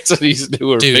compared to these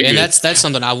newer figures. And that's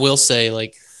something I will say.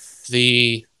 Like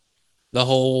the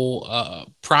whole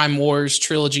Prime Wars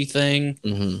trilogy thing.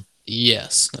 Mm-hmm.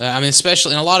 Yes, I mean,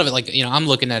 especially, and a lot of it, like, I'm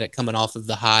looking at it coming off of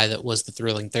the high that was the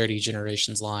Thrilling 30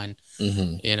 Generations line.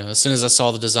 Mm-hmm. As soon as I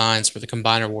saw the designs for the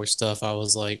Combiner War stuff, I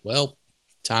was like, well,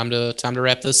 time to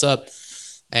wrap this up.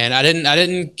 And I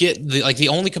didn't get the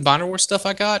only Combiner War stuff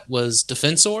I got was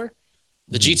Defensor,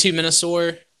 the G2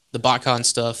 Minosaur, the BotCon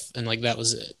stuff, and like that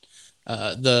was it.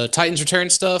 The Titans Return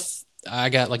stuff, I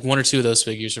got like one or two of those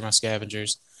figures for my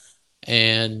scavengers,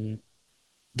 and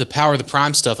the Power of the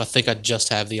Prime stuff, I think I just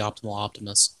have the Optimal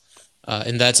Optimus,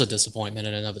 and that's a disappointment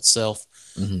in and of itself.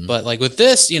 Mm-hmm. But like with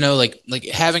this, like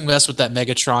having messed with that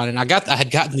Megatron, and I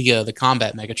had gotten the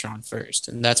Combat Megatron first,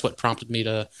 and that's what prompted me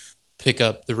to pick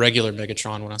up the regular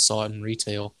Megatron when I saw it in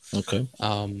retail. Okay.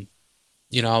 I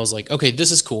was like, okay,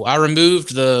 this is cool. I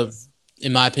removed the,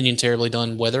 in my opinion, terribly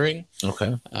done weathering.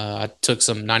 Okay. I took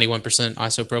some 91%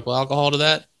 isopropyl alcohol to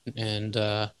that, and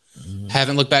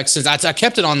haven't looked back since. I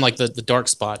kept it on like the dark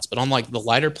spots, but on like the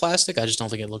lighter plastic, I just don't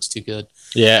think it looks too good.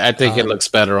 Yeah, I think it looks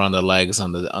better on the legs,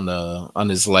 on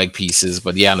his leg pieces,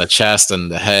 but yeah, on the chest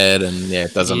and the head, and yeah,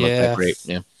 it doesn't look that great.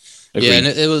 Yeah. Agreed. Yeah, and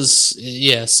it was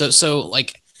So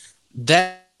like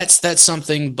that's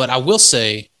something, but I will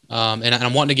say, and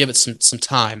I'm wanting to give it some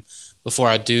time before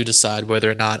I do decide whether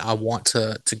or not I want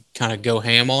to kind of go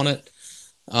ham on it.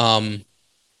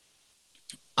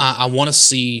 I want to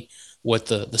see what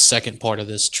the second part of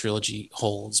this trilogy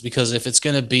holds, because if it's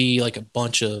going to be like a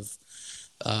bunch of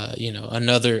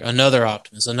another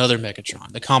Optimus, another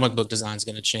Megatron, the comic book design is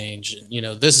going to change,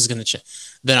 and this is going to change,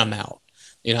 then I'm out.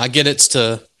 I get it's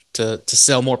to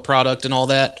sell more product and all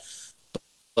that,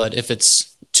 but if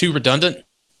it's too redundant,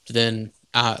 then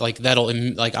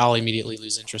I'll immediately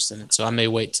lose interest in it. So I may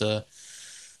wait to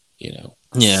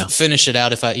finish it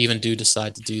out if I even do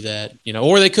decide to do that.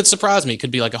 Or they could surprise me. It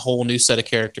could be like a whole new set of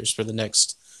characters for the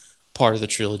next part of the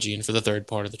trilogy and for the third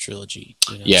part of the trilogy.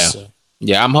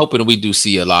 Yeah, I'm hoping we do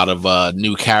see a lot of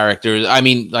new characters. I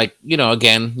mean, like,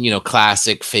 again,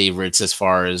 classic favorites as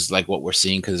far as like what we're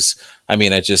seeing. Because, I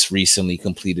mean, I just recently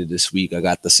completed this week. I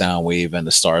got the Soundwave and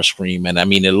the Starscream. And, I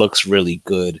mean, it looks really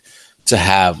good to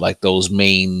have like those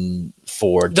main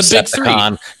four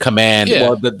Decepticon command. Yeah.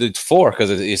 Well, the four, because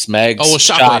it's Megs,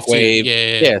 Shockwave,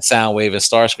 Soundwave, and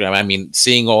Starscream. I mean,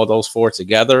 seeing all those four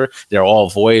together, they're all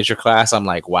Voyager class. I'm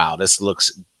like, wow, this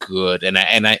looks good. And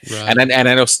I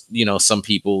know some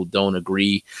people don't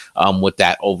agree with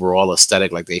that overall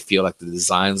aesthetic. Like, they feel like the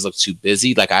designs look too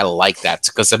busy. Like, I like that,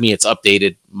 because I mean, it's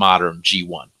updated modern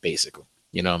G1 basically.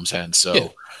 You know what I'm saying? So. Yeah.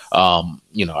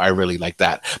 I really like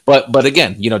that. But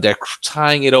again, they're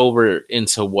tying it over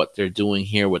into what they're doing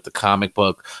here with the comic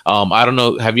book. I don't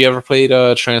know. Have you ever played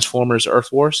Transformers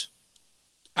Earth Wars?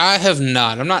 I have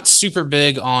not. I'm not super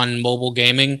big on mobile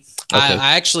gaming. Okay.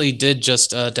 I actually did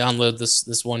just download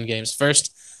this one game.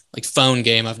 First, phone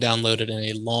game I've downloaded in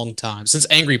a long time, since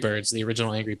Angry Birds, the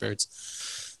original Angry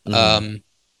Birds.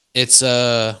 It's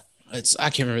I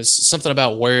can't remember. It's something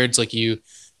about words, like you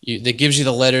that gives you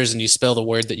the letters and you spell the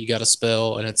word that you got to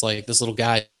spell, and it's like this little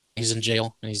guy, he's in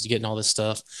jail and he's getting all this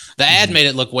stuff. The ad made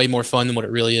it look way more fun than what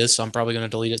it really is, so I'm probably going to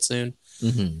delete it soon.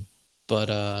 But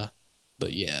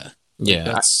yeah, Yeah,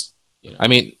 that's I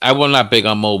mean, I was not big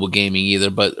on mobile gaming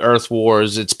either, but Earth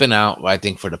Wars, it's been out, I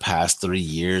think, for the past 3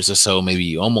 years or so,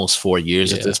 maybe almost 4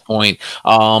 years at this point.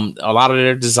 A lot of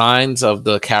their designs of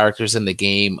the characters in the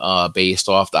game, based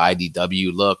off the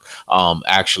IDW look.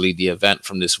 Actually, the event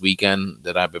from this weekend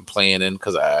that I've been playing in,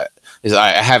 because I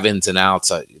have ins and outs.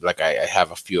 I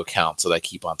have a few accounts that I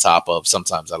keep on top of.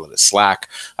 Sometimes I let it slack.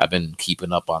 I've been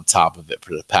keeping up on top of it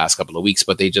for the past couple of weeks,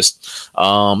 but they just,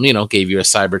 gave you a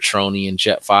Cybertronian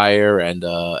Jetfire and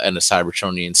a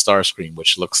Cybertronian Starscream,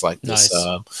 which looks like this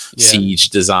Siege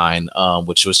design,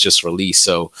 which was just released.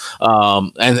 So,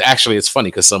 and actually, it's funny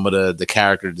because some of the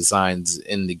character designs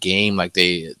in the game, like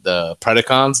the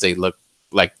Predacons, they look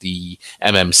like the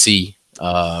MMC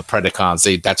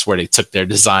Predacons. That's where they took their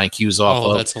design cues off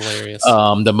of. That's hilarious.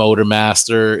 The Motor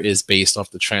Master is based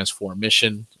off the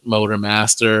Transformission Motor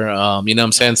Master. You know what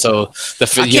I'm saying? So I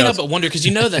can't help but wonder, because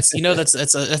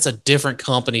that's a different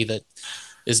company that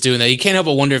is doing that. You can't help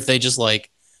but wonder if they just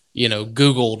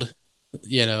Googled,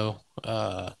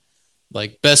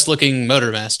 like best looking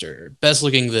Motor Master, best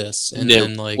looking this, and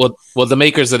then well, the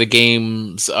makers of the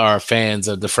games are fans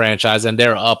of the franchise, and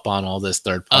they're up on all this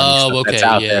third party stuff that's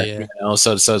out there. Yeah. You know,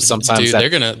 so sometimes dude, they're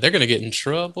gonna get in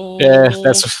trouble. Yeah,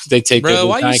 that's what they take. Bro,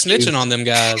 why are you snitching on them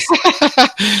guys?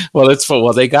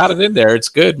 Well, they got it in there. It's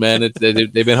good, man.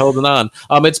 They've been holding on.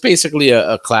 It's basically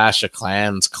a Clash of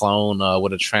Clans clone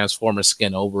with a Transformer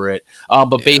skin over it.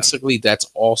 But basically, that's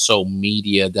also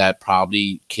media that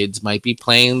probably kids might be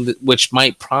playing, which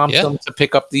might prompt them to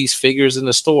pick up these figures in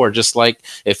the store. Just like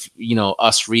if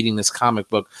us reading this comic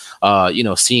book,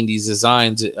 seeing these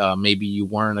designs, maybe you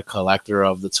weren't a collector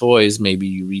of the toys. Maybe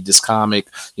you read this comic,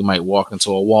 you might walk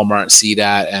into a Walmart, see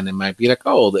that, and it might be like,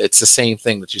 oh, it's the same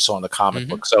thing that you saw in the comic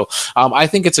book. So I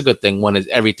think it's a good thing when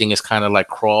everything is kind of like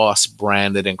cross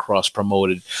branded and cross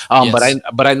promoted.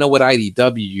 But I know with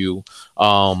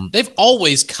IDW, they've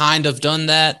always kind of done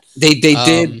that. They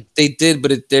did,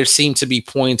 but there seemed to be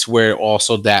points where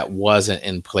also that wasn't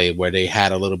in play, where they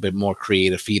had a little bit more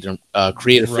creative freedom to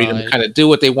kind of do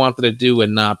what they wanted to do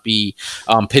and not be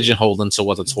pigeonholed into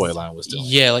what the toy line was doing.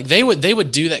 Yeah, like they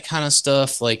would do that kind of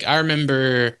stuff. Like I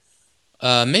remember,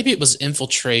 maybe it was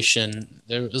Infiltration.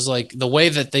 There was like the way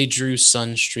that they drew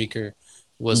Sunstreaker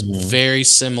was very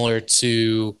similar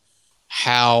to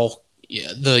how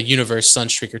the Universe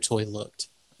Sunstreaker toy looked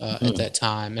at that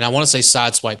time. And I want to say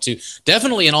Sideswipe too.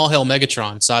 Definitely in All Hail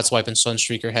Megatron, Sideswipe and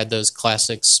Sunstreaker had those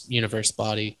classics Universe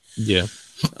body. Yeah.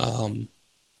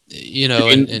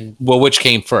 Which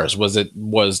came first? Was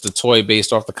the toy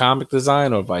based off the comic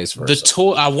design or vice versa? The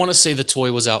toy, I want to say the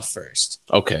toy was out first.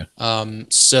 Okay.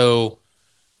 So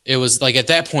it was like at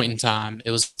that point in time, it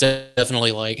was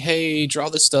definitely like, hey, draw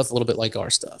this stuff a little bit like our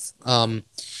stuff.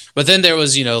 But then there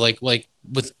was, like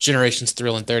with Generations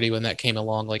Thrill and 30 when that came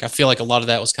along, like I feel like a lot of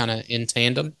that was kind of in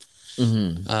tandem.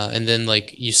 And then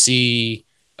like you see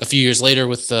a few years later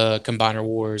with the Combiner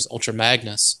Wars Ultra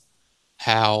Magnus,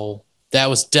 how that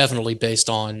was definitely based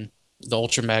on the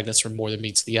Ultra Magnus from More Than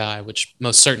Meets the Eye, which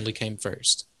most certainly came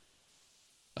first.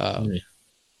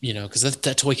 Because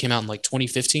that toy came out in like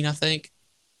 2015, I think,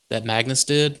 that Magnus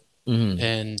did.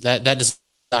 And that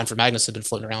design for Magnus had been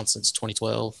floating around since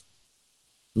 2012.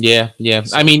 Yeah.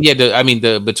 I mean,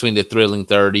 between the Thrilling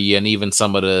 30 and even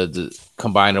some of the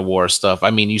Combiner War stuff,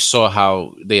 I mean, you saw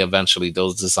how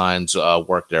those designs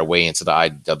worked their way into the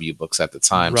IDW books at the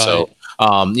time. Right. So,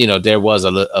 there was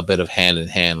a bit of hand in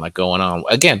hand like going on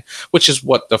again, which is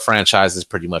what the franchise has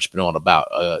pretty much been all about.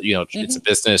 It's a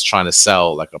business trying to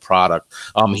sell like a product.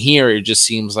 Here, it just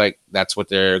seems like that's what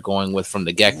they're going with from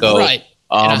the get go. Right.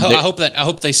 And I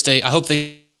hope they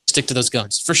stick to those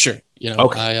guns for sure.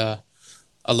 Okay.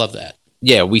 I love that.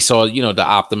 Yeah, we saw, the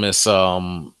Optimus,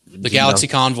 the Galaxy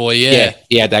Convoy.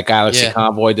 Yeah, that Galaxy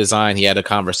Convoy design. He had a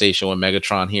conversation with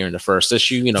Megatron here in the first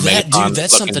issue. Megatron,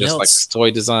 that's something just else. Like toy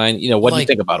design. What do you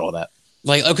think about all that?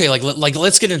 Like, okay, like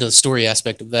let's get into the story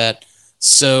aspect of that.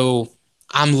 So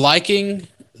I'm liking,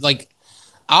 like,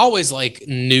 I always like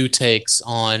new takes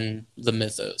on the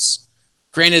mythos.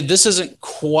 Granted, this isn't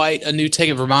quite a new take.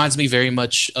 It reminds me very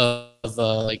much of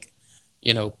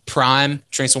Prime,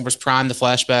 Transformers Prime, the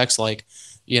flashbacks,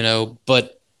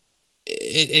 but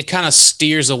it kind of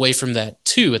steers away from that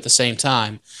too at the same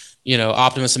time.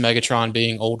 Optimus and Megatron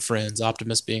being old friends,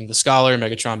 Optimus being the scholar,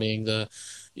 Megatron being the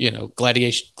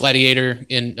Gladiator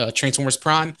in Transformers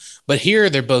Prime, but here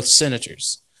they're both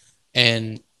senators,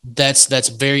 and that's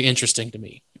very interesting to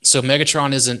me. So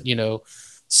Megatron isn't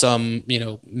some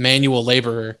manual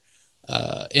laborer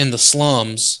in the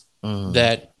slums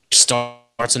that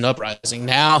starts an uprising.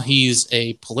 Now he's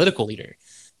a political leader,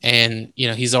 and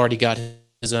he's already got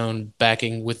his own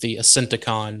backing with the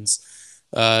Ascenticons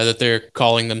that they're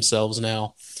calling themselves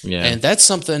now. Yeah. And that's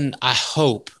something I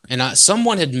hope. And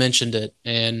someone had mentioned it,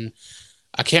 and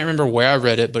I can't remember where I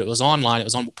read it, but it was online. It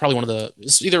was on probably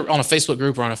it's either on a Facebook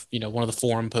group or on one of the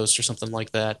forum posts or something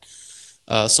like that.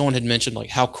 Someone had mentioned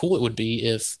like how cool it would be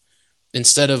if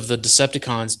instead of the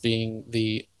Decepticons being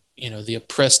the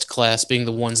oppressed class, being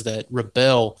the ones that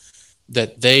rebel,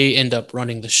 that they end up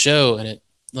running the show, and it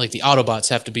like the Autobots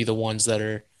have to be the ones that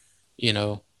are,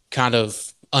 kind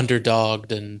of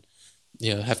underdogged and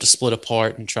have to split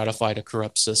apart and try to fight a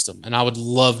corrupt system. And I would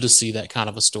love to see that kind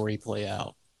of a story play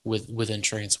out within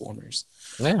Transformers.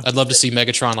 Yeah. I'd love to see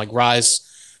Megatron like rise,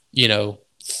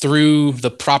 through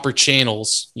the proper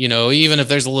channels, even if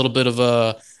there's a little bit of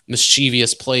a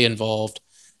mischievous play involved,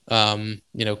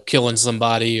 killing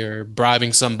somebody or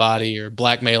bribing somebody or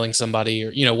blackmailing somebody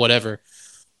or, whatever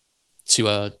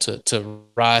to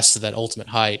rise to that ultimate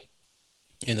height.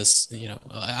 In this,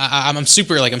 I'm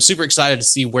super excited to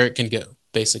see where it can go,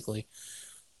 basically.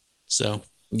 So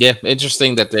yeah,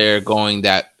 interesting that they're going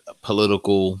that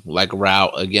political like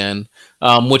route again,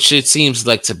 which it seems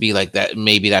like to be like that.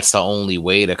 Maybe that's the only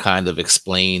way to kind of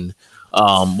explain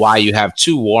why you have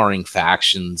two warring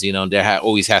factions. There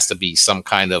always has to be some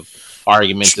kind of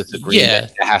argument, disagreement. Yeah.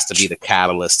 It has to be the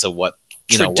catalyst to what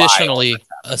traditionally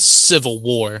a civil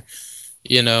war.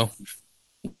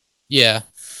 Yeah.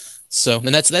 So,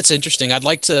 and that's interesting. I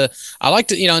like to,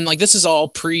 and like this is all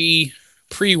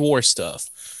pre-war stuff.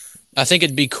 I think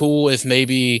it'd be cool if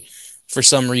maybe for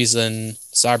some reason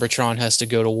Cybertron has to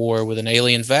go to war with an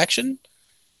alien faction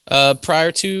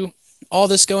prior to all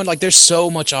this going. Like, there's so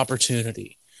much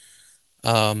opportunity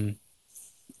to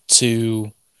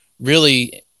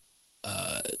really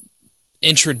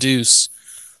introduce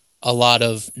a lot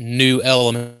of new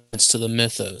elements to the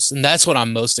mythos, and that's what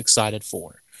I'm most excited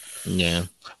for. Yeah.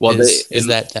 Well, is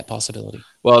that possibility?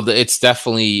 Well, it's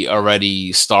definitely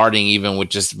already starting, even with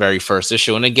just the very first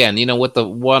issue. And again, with the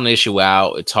one issue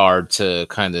out, it's hard to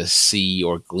kind of see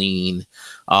or glean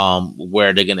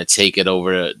where they're going to take it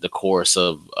over the course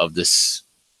of this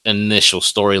initial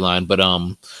storyline. But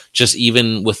just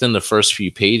even within the first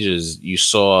few pages, you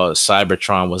saw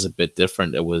Cybertron was a bit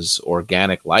different. It was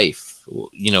organic life.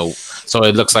 So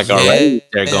it looks like already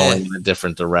they're going in a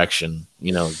different direction,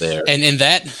 there. And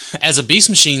that, as a Beast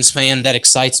Machines fan, that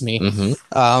excites me.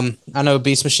 Mm-hmm. I know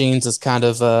Beast Machines is kind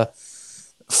of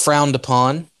frowned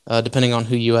upon, depending on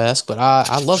who you ask, but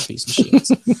I love Beast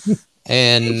Machines.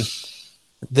 And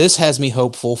this has me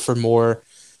hopeful for more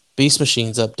Beast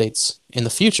Machines updates in the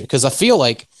future, because I feel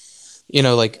like,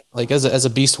 like as a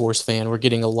Beast Wars fan, we're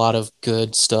getting a lot of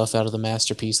good stuff out of the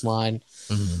Masterpiece line.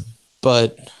 Mm-hmm.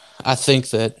 But I think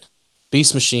that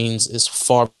Beast Machines is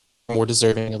far more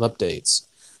deserving of updates,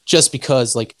 just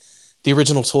because like the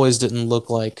original toys didn't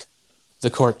look like the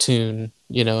cartoon,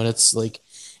 and it's like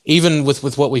even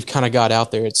with what we've kind of got out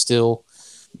there, it's still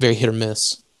very hit or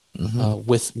miss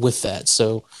with that.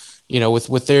 So,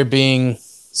 with there being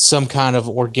some kind of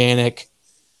organic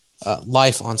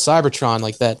life on Cybertron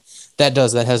like that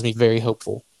has me very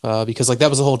hopeful, because like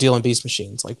that was the whole deal in Beast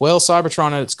Machines. Like, well,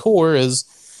 Cybertron at its core is,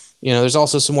 there's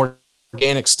also some more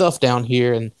organic stuff down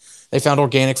here, and they found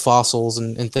organic fossils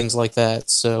and things like that.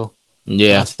 So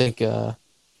yeah, I think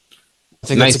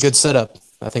that's a good setup.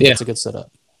 That's a good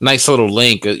setup. Nice little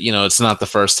link. It's not the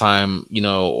first time,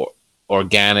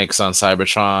 organics on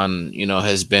Cybertron,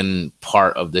 has been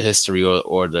part of the history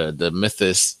or the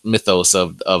mythos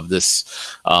of this,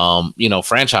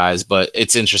 franchise. But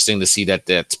it's interesting to see that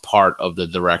that's part of the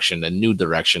new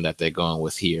direction that they're going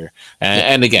with here.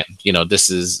 And again, this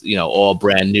is, all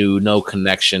brand new, no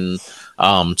connection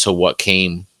to what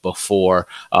came before.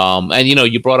 And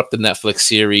you brought up the Netflix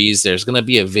series. There's going to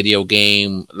be a video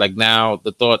game. Like, now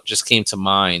the thought just came to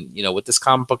mind, with this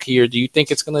comic book here, do you think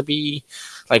it's going to be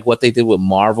like what they did with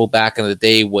Marvel back in the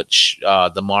day, which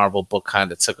the Marvel book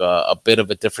kind of took a bit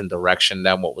of a different direction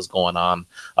than what was going on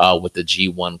with the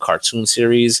G1 cartoon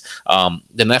series?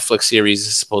 The Netflix series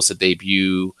is supposed to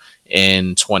debut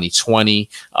in 2020.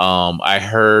 I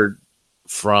heard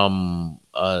from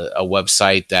a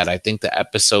website that I think the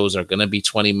episodes are going to be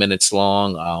 20 minutes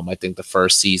long. I think the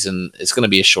first season is going to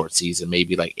be a short season,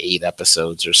 maybe like 8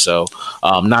 episodes or so.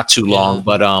 Not too long,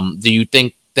 but do you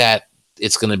think that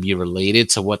it's going to be related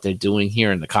to what they're doing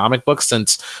here in the comic book,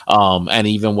 since and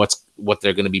even what's what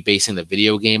they're going to be basing the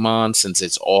video game on, since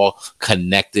it's all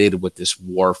connected with this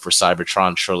War for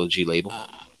Cybertron trilogy label?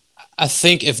 I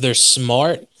think if they're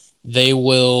smart, they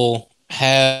will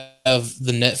have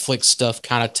the Netflix stuff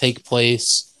kind of take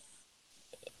place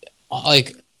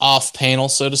like off panel,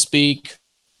 so to speak,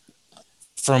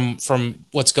 from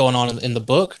what's going on in the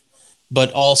book,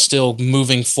 but all still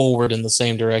moving forward in the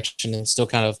same direction and still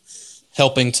kind of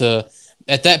helping to,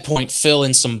 at that point, fill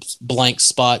in some blank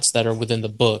spots that are within the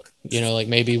book. You know, like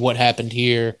maybe what happened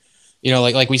here, you know,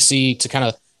 like we see to kind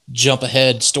of jump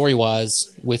ahead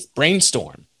story-wise with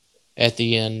Brainstorm at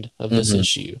the end of this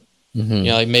issue. You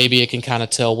know, like maybe it can kind of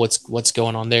tell what's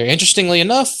going on there. Interestingly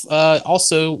enough,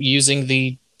 also using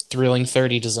the Thrilling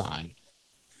 30 design,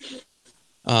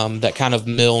 that kind of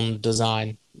Milne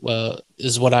design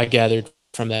is what I gathered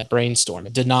from that Brainstorm.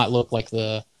 It did not look like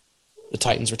the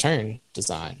Titans Return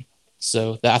design,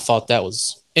 so I thought that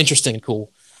was interesting and cool.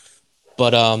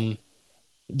 But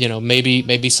you know,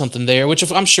 maybe something there, which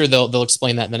I'm sure they'll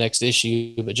explain that in the next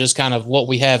issue. But just kind of what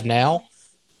we have now,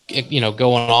 you know,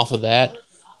 going off of that.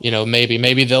 You know,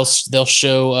 maybe they'll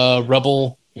show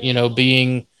Rebel, you know,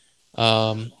 being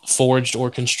forged or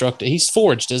constructed. He's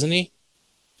forged, isn't he?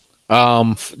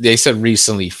 They said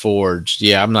recently forged.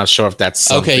 Yeah, I'm not sure if that's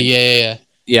something. Okay.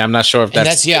 Yeah. I'm not sure if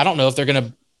that's. I don't know if they're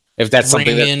gonna that's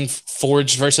something in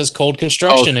forged versus cold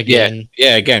construction again.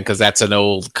 Yeah, again, because that's an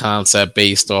old concept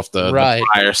based off the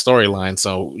prior storyline.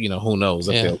 So you know, who knows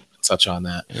if they'll touch on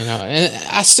that. You know, and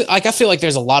I feel like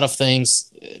there's a lot of things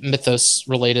Mythos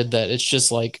related that it's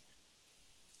just like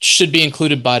should be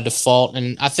included by default,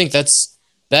 and I think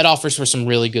that offers for some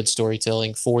really good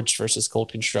storytelling, forged versus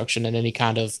cold construction, and any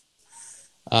kind of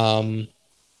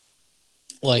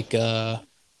like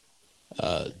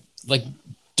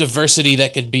diversity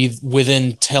that could be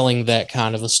within telling that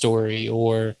kind of a story,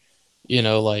 or you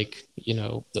know, like, you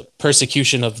know, the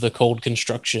persecution of the cold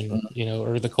construction, you know,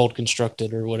 or the cold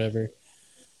constructed or whatever.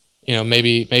 You know,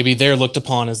 maybe they're looked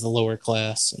upon as the lower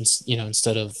class, and you know,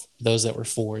 instead of those that were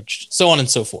forged, so on and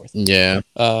so forth. Yeah,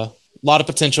 a lot of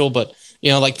potential, but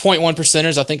you know, like 0.1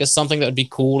 percenters, I think is something that would be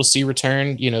cool to see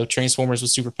return. You know, Transformers with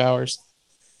superpowers.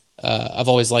 I've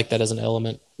always liked that as an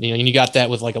element. You know, and you got that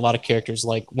with like a lot of characters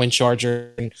like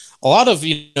Windcharger and a lot of,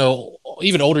 you know,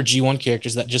 even older G1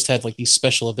 characters that just had like these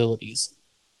special abilities.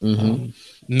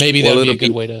 Maybe that would be a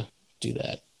good way to do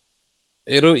that.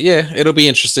 It'll be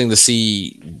interesting to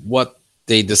see what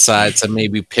they decide to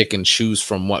maybe pick and choose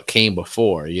from what came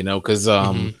before, you know, because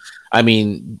I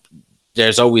mean,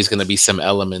 there's always going to be some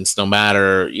elements, no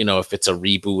matter, you know, if it's a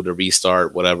reboot, a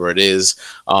restart, whatever it is.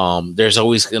 There's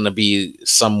always going to be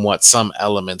some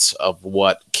elements of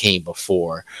what came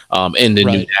before in the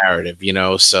new narrative, you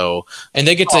know. So, and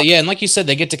they get to and like you said,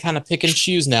 they get to kind of pick and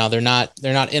choose now. They're not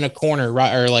in a corner,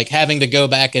 right, or like having to go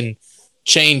back and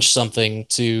change something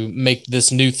to make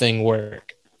this new thing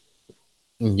work.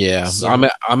 Yeah, so,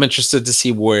 I'm interested to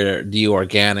see where the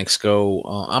organics go.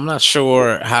 I'm not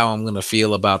sure how I'm gonna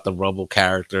feel about the Rubble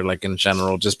character, like in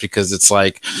general, just because it's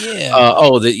like,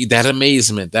 that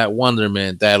amazement, that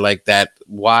wonderment, that like that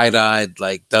wide-eyed,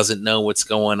 like doesn't know what's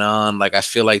going on. Like I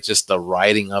feel like just the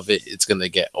writing of it's gonna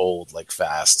get old like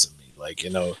fast to me. Like,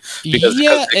 you know, because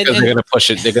they're gonna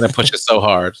push it. They're gonna push it so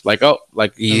hard. Like,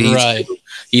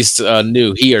 he's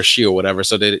new, he or she or whatever.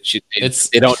 So they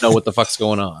don't know what the fuck's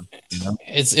going on. You know?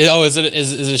 Is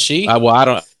it she? Well, I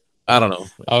don't know.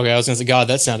 Okay, I was gonna say, God,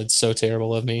 that sounded so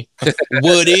terrible of me.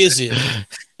 What is it?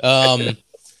 But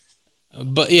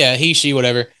yeah, he, she,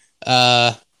 whatever.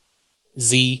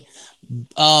 Z.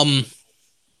 But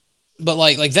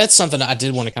like that's something I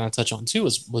did want to kind of touch on too.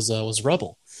 Was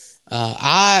Rebel.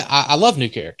 I love new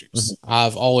characters.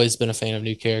 I've always been a fan of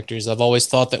new characters. I've always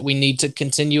thought that we need to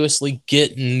continuously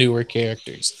get newer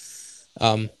characters.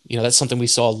 You know, that's something we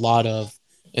saw a lot of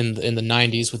in the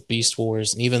 90s with Beast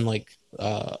Wars, and even like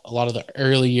a lot of the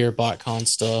early year BotCon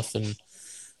stuff. And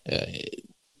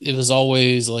it was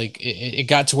always like it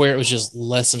got to where it was just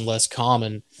less and less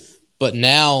common. But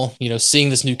now, you know, seeing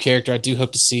this new character, I do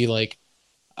hope to see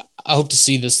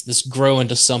this grow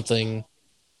into something,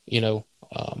 you know.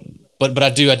 But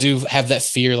I do have that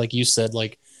fear, like you said,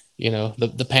 like, you know,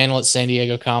 the panel at San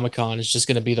Diego Comic-Con is just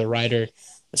going to be the writer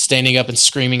standing up and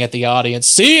screaming at the audience,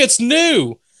 "See, it's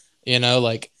new," you know,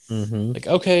 like, like,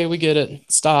 okay, we get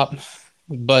it, stop.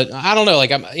 But I don't know,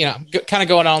 like I'm kind of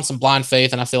going on some blind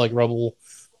faith, and I feel like Rebel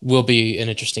will be an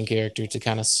interesting character to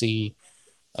kind of see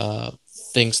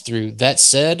things through. That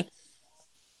said,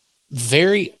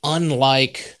 very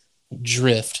unlike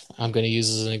Drift, I'm going to use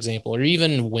as an example, or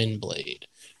even Windblade,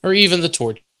 or even the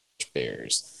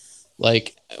Torchbearers.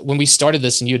 Like when we started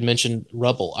this and you had mentioned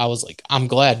Rubble, I was like, I'm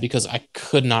glad, because I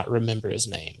could not remember his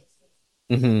name.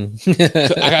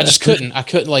 I just couldn't. I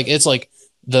couldn't like. It's like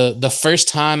the first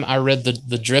time I read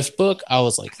the Drift book, I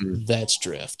was like, that's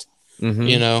Drift.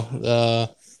 You know,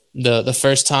 the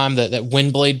first time that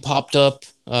Windblade popped up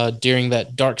during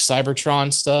that Dark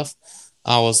Cybertron stuff,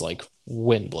 I was like,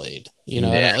 Windblade. You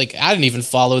know, and I didn't even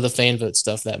follow the fan vote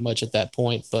stuff that much at that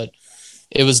point, but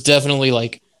it was definitely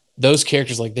like those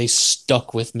characters, like they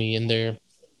stuck with me in their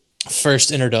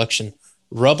first introduction.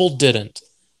 Rubble didn't,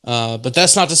 but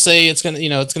that's not to say it's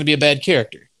gonna be a bad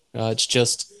character. It's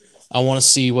just I want to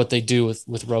see what they do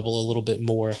with Rubble a little bit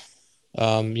more.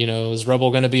 Is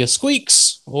Rubble going to be a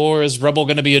Squeaks or is Rubble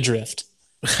going to be a Drift?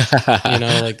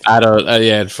 Like I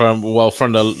don't. From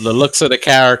the looks of the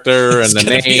character and the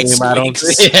name, I don't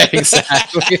see. Yeah,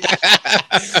 exactly.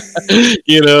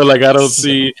 Like I don't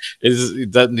see. He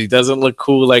doesn't look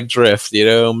cool like Drift. You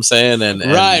know what I'm saying? And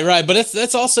right. But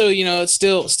that's also it's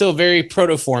still very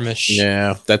protoformish.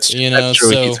 Yeah, that's true.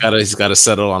 So, he's got to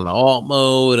settle on the alt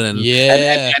mode, and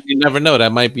and you never know.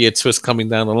 That might be a twist coming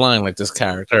down the line. Like this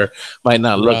character might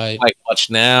not look like much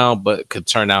now, but could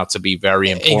turn out to be very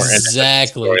important.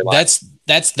 Exactly. That's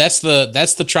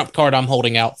the trump card I'm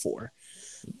holding out for.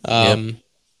 That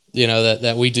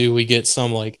we get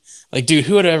some like dude,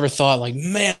 who would have ever thought like,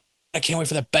 man, I can't wait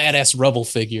for that badass Rubble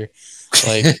figure.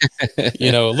 Like,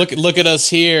 look at us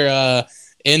here,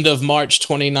 end of March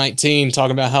 2019,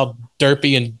 talking about how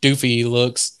derpy and doofy he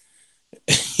looks.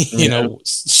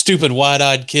 Stupid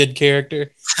wide-eyed kid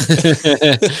character.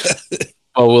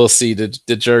 Oh, we'll see.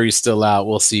 The jury's still out.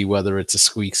 We'll see whether it's a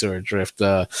Squeaks or a Drift.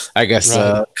 I guess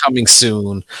coming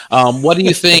soon. What do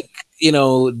you think?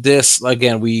 This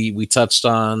again. We touched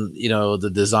on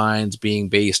the designs being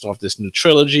based off this new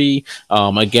trilogy.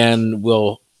 Again,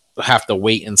 we'll have to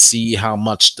wait and see how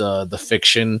much the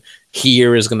fiction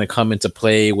here is going to come into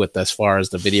play with as far as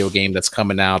the video game that's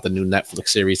coming out, the new Netflix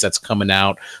series that's coming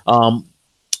out.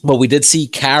 But we did see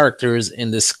characters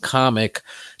in this comic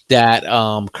that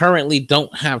currently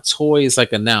don't have toys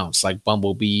like announced, like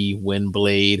Bumblebee,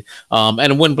 Windblade,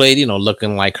 and Windblade,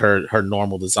 looking like her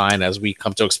normal design as we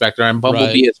come to expect her, and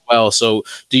Bumblebee as well. So,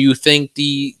 do you think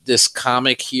this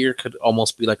comic here could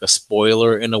almost be like a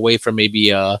spoiler in a way for maybe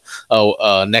a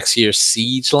next year's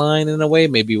Siege line in a way?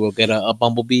 Maybe we'll get a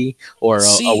Bumblebee or a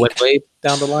Windblade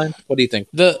down the line. What do you think?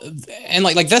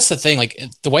 Like that's the thing. Like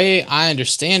the way I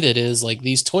understand it is like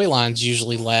these toy lines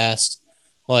usually last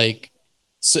like.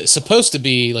 Supposed to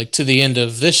be like to the end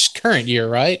of this current year,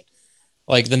 right?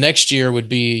 Like the next year would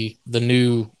be the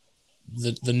new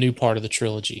part of the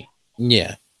trilogy.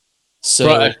 Yeah.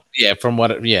 So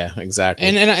exactly.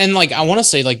 And like I want to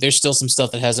say like there's still some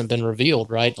stuff that hasn't been revealed,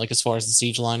 right? Like as far as the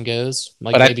Siege line goes,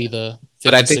 like maybe the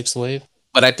 56th wave.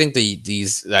 But I think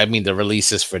the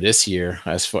releases for this year,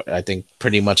 I think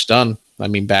pretty much done. I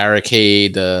mean,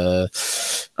 Barricade,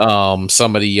 some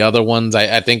of the other ones,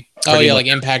 I think. Like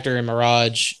Impactor and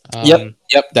Mirage. Yep.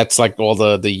 That's like all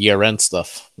the year end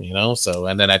stuff, So,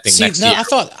 and then I think next year.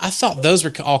 I thought those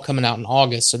were all coming out in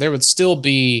August, so there would still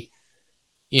be,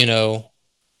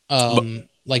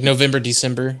 like November,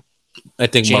 December. I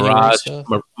think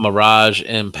Mirage,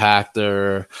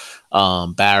 Impactor,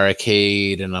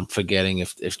 Barricade, and I'm forgetting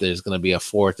if there's going to be a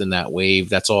fourth in that wave.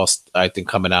 That's all I think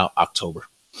coming out October.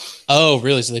 Oh,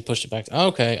 really? So they pushed it back.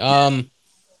 Okay.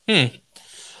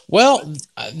 Well,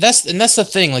 that's the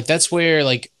thing. Like that's where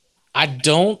like I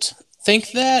don't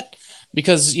think that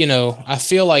because I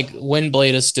feel like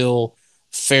Windblade is still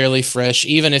fairly fresh.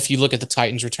 Even if you look at the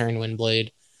Titans Return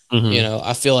Windblade,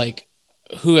 I feel like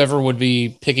whoever would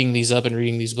be picking these up and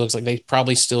reading these books, like they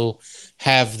probably still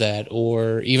have that,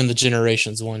 or even the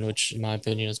Generations one, which in my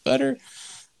opinion is better.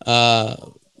 But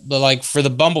like for the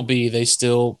Bumblebee, they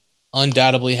still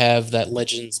undoubtedly have that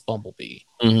Legends Bumblebee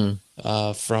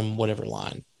from whatever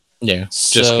line. Yeah.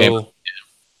 So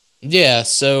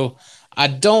I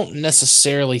don't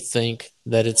necessarily think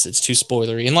that it's too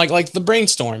spoilery. And like the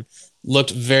Brainstorm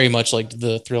looked very much like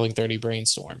the Thrilling 30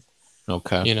 Brainstorm.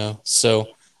 Okay. So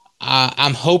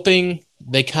I'm hoping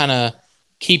they kind of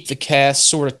keep the cast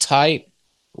sort of tight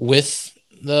with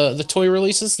the toy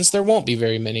releases since there won't be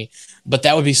very many. But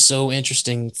that would be so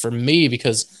interesting for me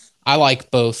because I like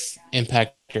both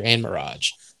Impactor and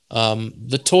Mirage.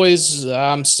 The toys,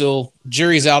 I'm still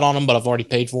jury's out on them, but I've already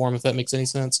paid for them. If that makes any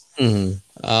sense.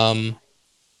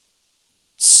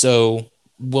 So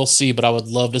we'll see. But I would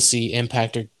love to see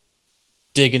Impactor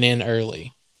digging in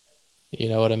early. You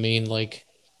know what I mean? Like,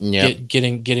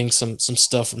 getting some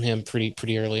stuff from him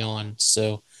pretty early on.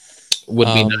 So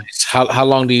would be nice. How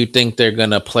long do you think they're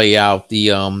gonna play out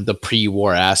the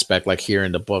pre-war aspect? Like here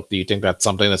in the book, do you think that's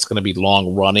something that's gonna be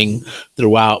long running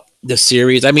throughout the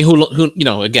series. I mean,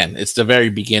 who again, it's the very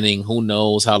beginning. Who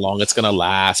knows how long it's gonna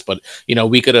last? But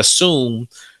we could assume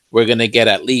we're gonna get,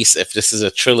 at least if this is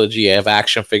a trilogy of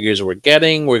action figures we're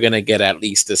gonna get at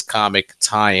least this comic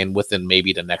tie-in within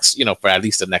maybe the next, for at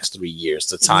least the next 3 years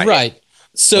to tie. Right.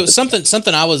 So something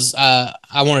I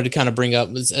wanted to kind of bring up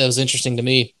was interesting to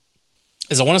me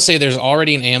is I want to say there's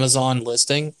already an Amazon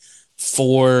listing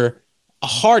for a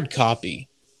hard copy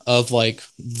of like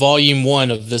volume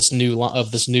 1 of this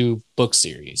new book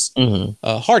series,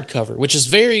 hardcover, which is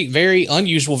very, very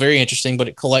unusual, very interesting, but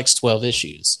it collects 12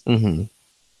 issues. Mm-hmm.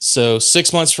 So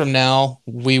 6 months from now,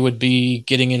 we would be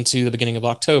getting into the beginning of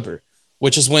October,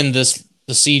 which is when the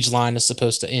Siege line is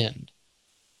supposed to end.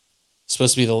 It's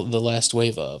supposed to be the last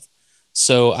wave of.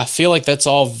 So I feel like that's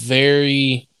all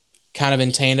very kind of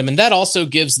in tandem, and that also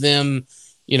gives them,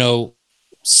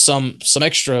 some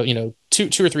extra,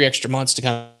 2 or 3 extra months to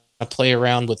kind of play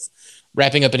around with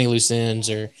wrapping up any loose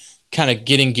ends or kind of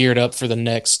getting geared up for the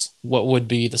next, what would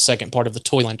be the second part of the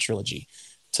Toy Line trilogy,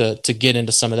 to get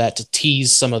into some of that, to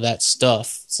tease some of that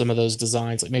stuff, some of those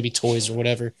designs, like maybe toys or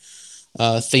whatever,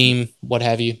 theme, what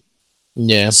have you.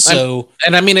 Yeah. So,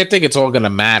 I mean, I think it's all going to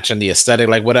match in the aesthetic,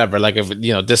 like whatever, like if,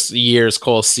 this year is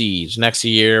called Siege, next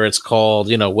year it's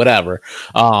called, whatever.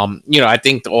 I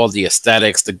think all the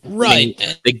aesthetics, the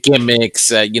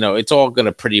gimmicks, it's all going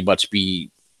to pretty much be.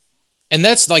 And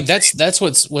that's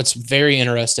what's very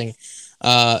interesting.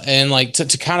 And like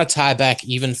to kind of tie back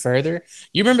even further,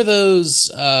 you remember those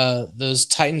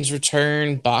Titans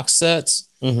Return box sets?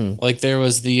 Mm-hmm. Like there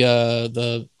was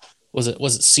was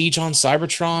it Siege on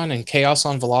Cybertron and Chaos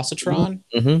on Velocitron?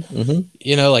 Mm-hmm.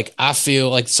 Mm-hmm. Like I feel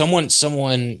like someone,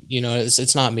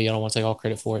 it's not me. I don't want to take all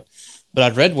credit for it, but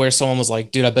I'd read where someone was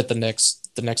like, dude, I bet the next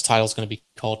title is going to be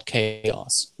called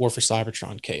Chaos, War for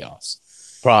Cybertron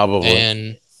Chaos. Probably.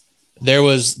 And there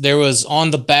was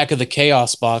on the back of the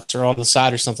Chaos box or on the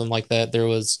side or something like that, there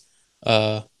was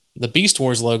the Beast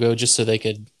Wars logo, just so they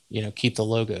could, keep the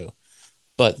logo.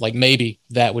 But like maybe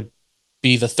that would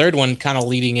be the third one, kind of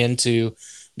leading into,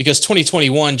 because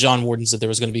 2021, John Warden said there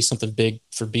was going to be something big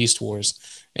for Beast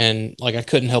Wars. And like, I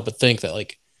couldn't help but think that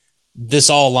like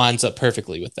this all lines up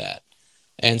perfectly with that.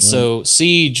 And so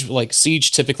Siege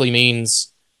typically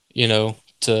means,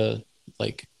 to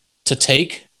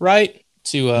take, right.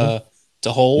 To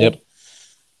hold. Yep.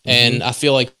 And I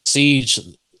feel like Siege,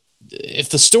 if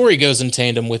the story goes in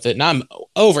tandem with it, and I'm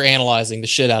over analyzing the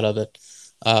shit out of it,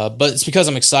 but it's because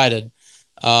I'm excited.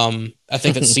 I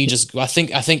think that Siege is. I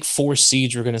think for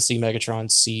Siege we're going to see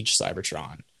Megatron siege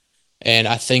Cybertron, and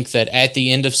I think that at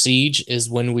the end of Siege is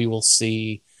when we will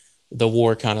see the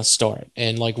war kind of start.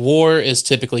 And like war is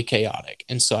typically chaotic,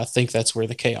 and so I think that's where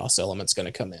the chaos element's going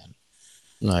to come in.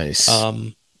 Nice.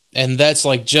 And that's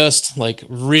like just like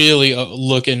really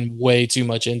looking way too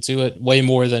much into it, way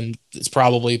more than it's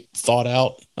probably thought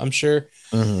out, I'm sure.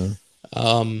 Mm-hmm.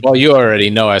 Well, you already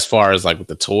know, as far as like with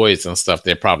the toys and stuff,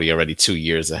 they're probably already 2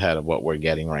 years ahead of what we're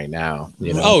getting right now.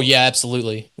 Oh yeah,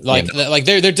 absolutely. Like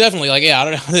they're definitely like, yeah,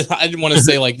 I don't know. I didn't want to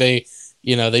say like they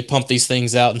pump these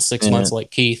things out in 6 months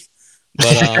like Keith,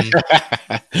 but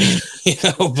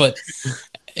but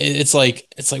it's like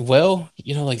well,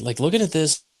 like looking at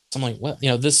this, I'm like, well,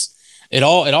 this it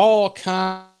all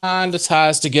kind of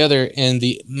ties together in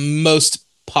the most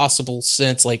possible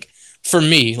sense, like for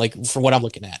me, like for what I'm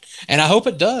looking at, and I hope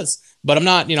it does. But I'm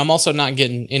not, I'm also not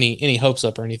getting any hopes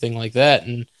up or anything like that.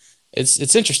 And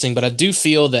it's interesting, but I do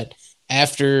feel that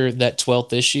after that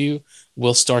 12th issue,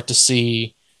 we'll start to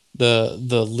see the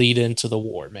lead into the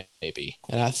war, maybe.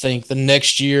 And I think the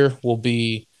next year will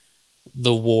be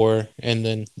the war, and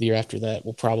then the year after that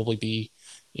will probably be,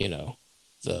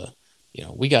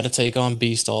 we got to take on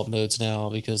beast alt modes now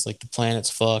because like the planet's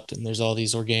fucked and there's all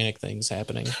these organic things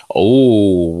happening.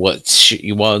 Oh,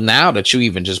 well, now that you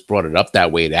even just brought it up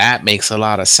that way, that makes a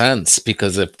lot of sense,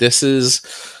 because if this is,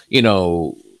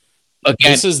 again,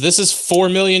 this is 4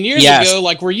 million years ago,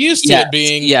 like we're used to it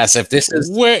being. Yes, if this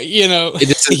is where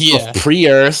this is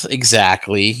pre-Earth,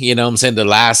 exactly. You know what I'm saying?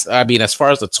 As far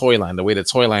as the toy line, the way the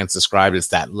toy line's described is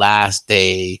that last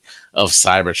day of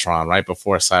Cybertron, right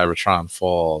before Cybertron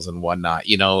falls and whatnot.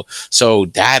 So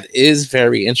that is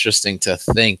very interesting to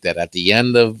think that at the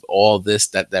end of all this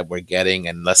that we're getting,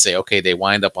 and let's say they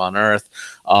wind up on Earth,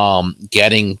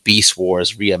 getting Beast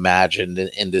Wars reimagined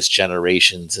in this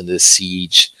generations, in this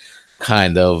Siege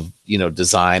kind of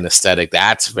design aesthetic.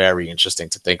 That's very interesting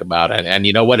to think about, and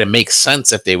you know what, it makes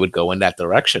sense if they would go in that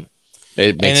direction.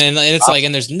 And it's like,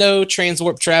 and there's no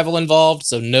transwarp travel involved,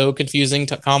 so no confusing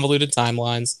convoluted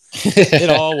timelines. It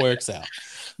all works out.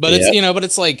 But it's but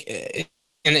it's like,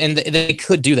 and they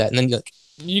could do that, and then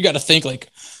you got to think like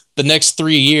the next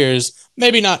 3 years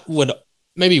maybe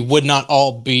would not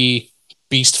all be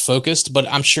Beast focused, but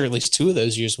I'm sure at least 2 of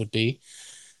those years would be.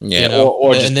 Yeah, You know?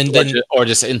 or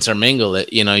just intermingle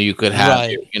it. You know, you could have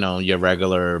Right. your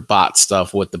regular bot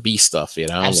stuff with the Beast stuff. You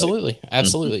know, Absolutely,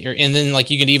 absolutely. And then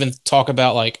like you can even talk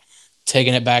about like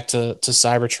taking it back to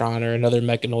Cybertron or another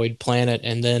mechanoid planet,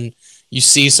 and then you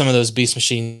see some of those Beast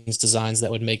Machines designs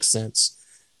that would make sense.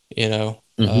 You know,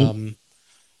 and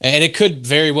it could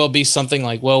very well be something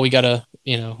like, well, we gotta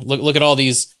look at all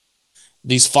these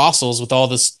fossils with all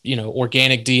this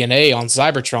organic DNA on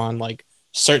Cybertron. Like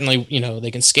certainly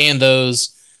they can scan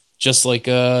those. Just like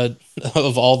of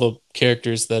all the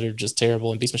characters that are just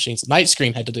terrible in Beast Machines, Night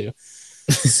Scream had to do.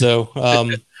 So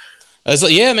it's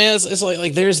like, yeah, man, it's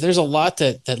like there's a lot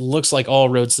that looks like all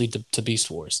roads lead to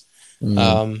Beast Wars.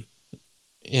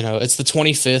 It's the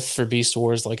 25th for Beast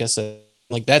Wars. Like I said,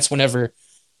 like that's whenever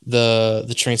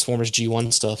the Transformers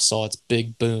G1 stuff saw its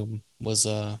big boom was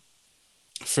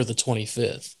for the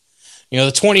 25th. The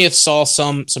 20th saw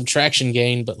some traction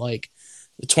gain, but like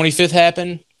the 25th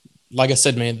happened. Like I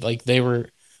said, man, like they were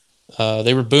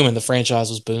booming. The franchise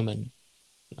was booming.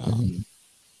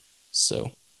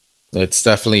 So it's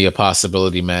definitely a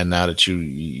possibility, man. Now that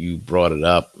you brought it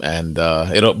up, and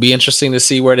it'll be interesting to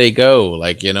see where they go.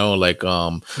 Like you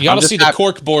ought to see the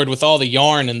cork board with all the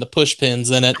yarn and the push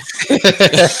pins in it.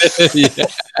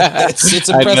 It's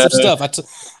impressive stuff.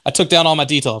 I took down all my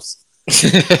details.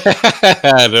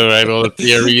 I know, right? All the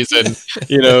theories and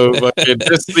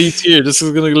this leads here. This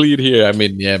is gonna lead here. I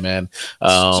mean, yeah, man.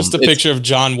 Just a picture of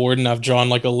John Warden. I've drawn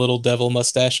like a little devil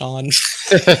mustache on.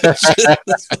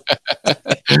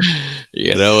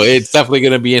 It's definitely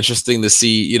gonna be interesting to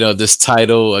see. This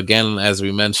title again, as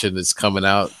we mentioned, is coming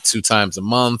out 2 times a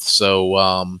month. So,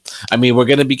 I mean, we're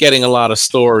gonna be getting a lot of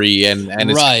story and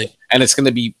right. And it's going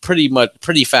to be pretty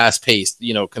fast paced,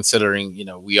 considering,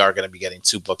 we are going to be getting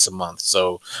 2 books a month.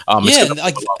 So it's going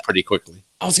to go pretty quickly.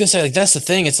 I was going to say, like, that's the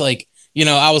thing. It's like,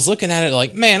 I was looking at it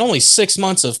like, man, only 6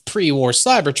 months of pre-war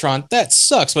Cybertron. That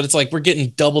sucks. But it's like, we're getting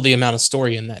double the amount of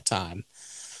story in that time.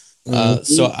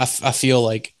 So I feel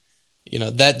like,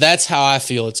 that's how I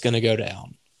feel it's going to go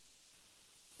down.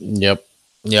 Yep.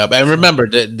 And remember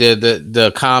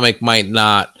the comic might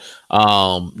not,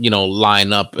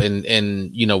 line up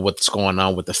and what's going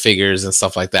on with the figures and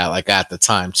stuff like that. Like at the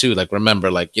time too, like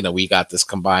remember, like, we got this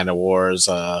Combiner Wars,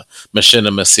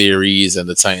 Machinima series and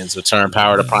the Titans Return,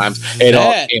 Power to Primes. It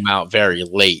all came out very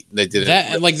late. They did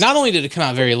that. Like not only did it come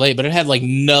out very late, but it had like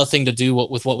nothing to do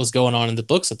with what was going on in the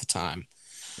books at the time.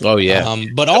 Oh yeah.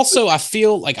 But also I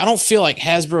don't feel like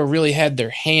Hasbro really had their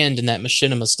hand in that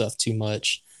Machinima stuff too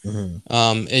much.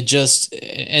 It just,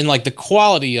 and like the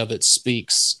quality of it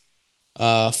speaks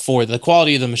for the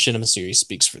quality of the Machinima series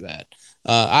speaks for that.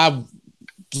 I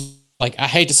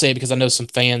hate to say it because I know some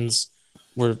fans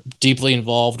were deeply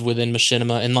involved within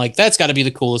Machinima, and like that's got to be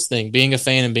the coolest thing, being a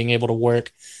fan and being able to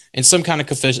work in some kind of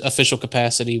official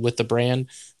capacity with the brand.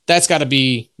 That's got to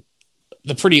be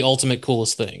the pretty ultimate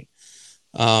coolest thing.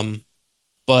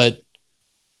 But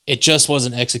it just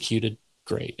wasn't executed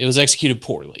great. It was executed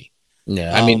poorly.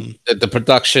 Yeah, I mean the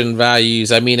production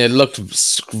values. I mean, it looked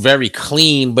very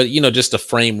clean, but just the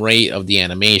frame rate of the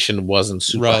animation wasn't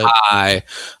super high.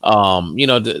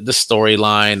 The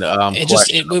storyline.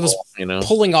 It was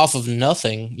pulling off of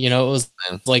nothing. It was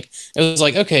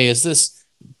like okay, is this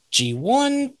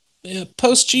G1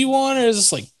 post G1 or is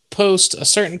this like post a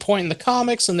certain point in the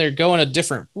comics and they're going a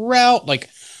different route? Like,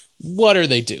 what are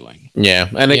they doing? Yeah,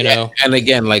 and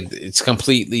again, like it's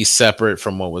completely separate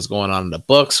from what was going on in the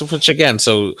books. Which again,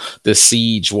 so the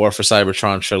Siege War for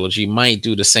Cybertron trilogy might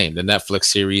do the same. The Netflix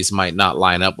series might not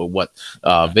line up with what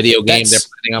video game they're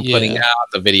planning on putting out.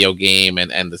 The video game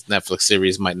and the Netflix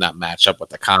series might not match up with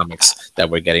the comics that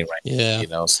we're getting right now.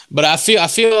 Yeah, but I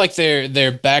feel like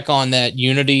they're back on that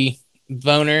Unity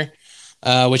boner.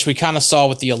 Which we kind of saw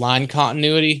with the Align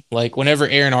continuity. Like whenever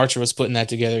Aaron Archer was putting that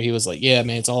together, he was like, yeah,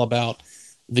 man, it's all about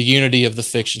the unity of the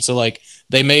fiction. So like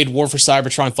they made War for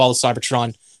Cybertron, Fall of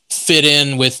Cybertron fit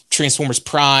in with Transformers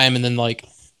Prime. And then like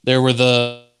there were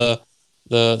the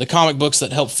comic books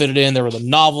that helped fit it in. There were the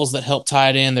novels that helped tie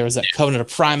it in. There was that Covenant of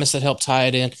Primus that helped tie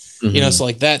it in, so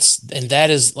like that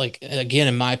is like, again,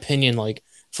 in my opinion, like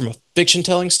from a fiction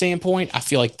telling standpoint, I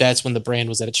feel like that's when the brand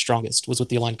was at its strongest, was with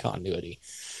the Align continuity.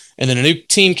 And then a new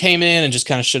team came in and just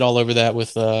kind of shit all over that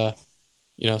with, RID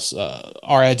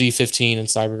 15 and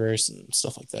Cyberverse and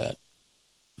stuff like that.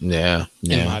 Yeah.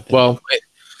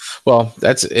 Well,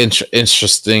 that's an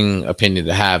interesting opinion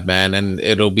to have, man. And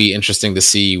it'll be interesting to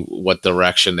see what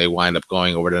direction they wind up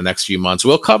going over the next few months.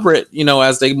 We'll cover it,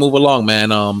 as they move along,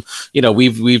 man.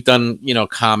 We've done,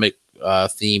 comic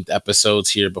themed episodes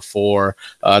here before,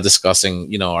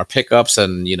 discussing, our pickups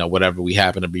and, whatever we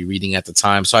happen to be reading at the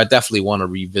time. So I definitely want to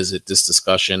revisit this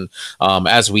discussion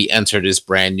as we enter this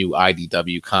brand new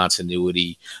IDW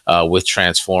continuity with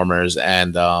Transformers,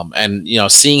 and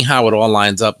seeing how it all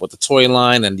lines up with the toy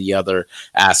line and the other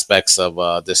aspects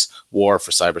of this War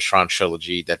for Cybertron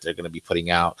trilogy that they're going to be putting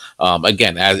out.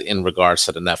 Again, as in regards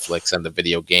to the Netflix and the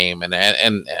video game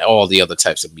and all the other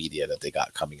types of media that they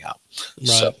got coming out. Right.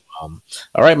 So, all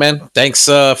right, man. Thanks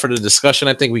for the discussion.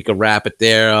 I think we could wrap it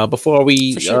there. Before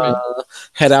we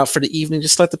head out for the evening,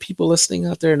 just let the people listening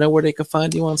out there know where they can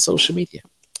find you on social media.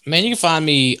 Man, you can find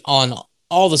me on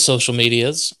all the social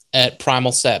medias at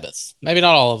Primal Sabbath. Maybe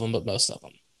not all of them, but most of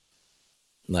them.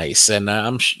 Nice. And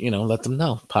I'm, let them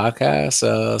know.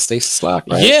 Podcast, Stasis Lock,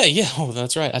 right? Yeah. Oh,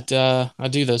 that's right. I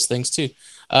do those things too.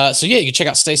 So you can check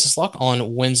out Stasis Lock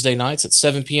on Wednesday nights at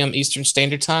 7 p.m. Eastern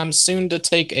Standard Time. Soon to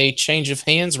take a change of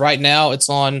hands. Right now, it's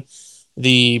on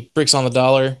the Bricks on the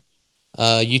Dollar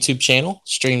YouTube channel,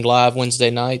 streamed live Wednesday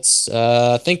nights.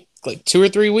 I think like 2 or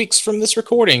 3 weeks from this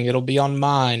recording, it'll be on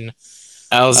mine.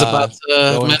 I was about to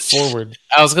going forward.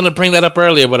 I was going to bring that up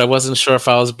earlier, but I wasn't sure if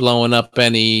I was blowing up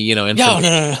any, information. No.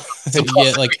 Yeah,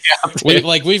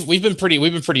 we've been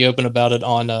pretty open about it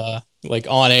on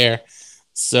on air.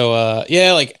 So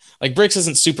like Bricks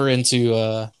isn't super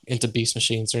into Beast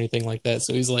Machines or anything like that.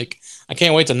 So he's like, I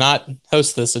can't wait to not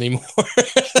host this anymore.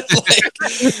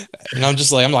 And I'm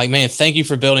like, man, thank you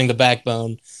for building the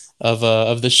backbone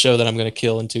of this show that I'm going to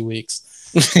kill in 2 weeks.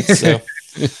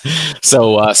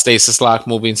 So Stasis Lock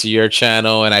moving to your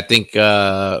channel, and I think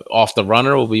Off the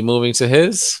Runner will be moving to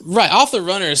his. Right, Off the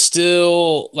Runner is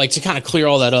still, to kind of clear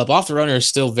all that up, Off the Runner is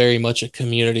still very much a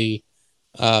community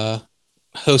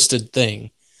hosted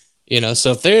thing,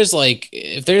 so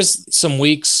if there's some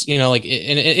weeks, and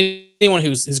anyone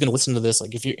who's going to listen to this,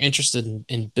 if you're interested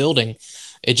in building,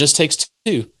 it just takes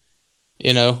two.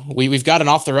 We've got an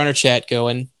Off the Runner chat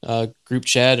going, group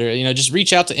chat, or just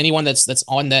reach out to anyone that's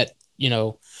on that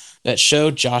that show.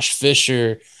 Josh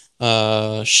Fisher,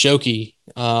 Shoki,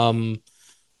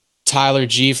 Tyler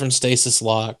G from Stasis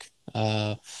Lock,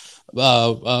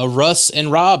 Russ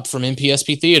and Rob from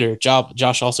MPSP Theater.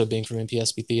 Josh also being from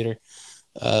MPSP Theater.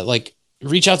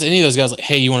 Reach out to any of those guys.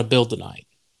 Hey, you want to build tonight?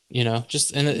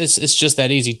 It's just that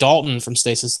easy. Dalton from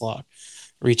Stasis Lock.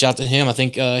 Reach out to him. I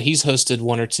think he's hosted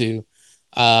 1 or 2.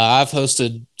 I've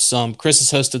hosted some. Chris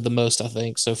has hosted the most, I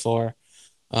think, so far.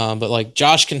 But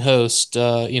Josh can host,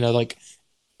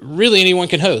 really anyone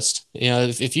can host.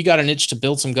 If you got an itch to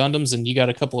build some Gundams and you got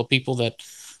a couple of people that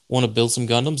want to build some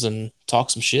Gundams and talk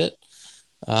some shit,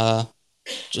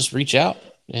 just reach out.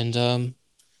 And,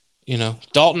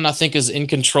 Dalton, I think, is in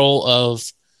control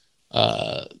of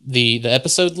the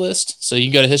episode list. So you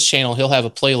can go to his channel. He'll have a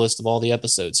playlist of all the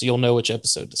episodes. So you'll know which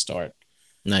episode to start.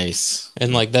 Nice.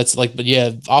 And but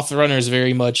yeah, Off the Runner is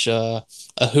very much a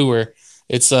hooer.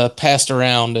 It's passed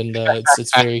around, and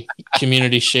it's very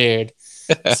community shared.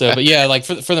 So, but yeah,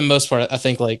 for the most part, I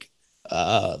think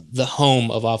the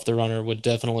home of Off the Runner would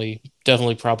definitely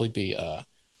probably be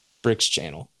Brick's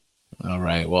channel. All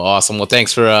right. Well, awesome. Well,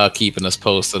 thanks for keeping us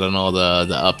posted on all the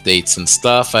updates and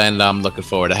stuff, and I'm looking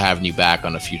forward to having you back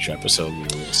on a future episode.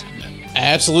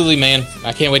 Absolutely, man.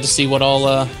 I can't wait to see what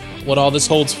all this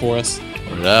holds for us.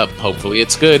 Word up. Hopefully,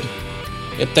 it's good.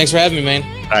 Yep. Thanks for having me, man.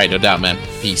 All right. No doubt, man.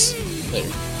 Peace.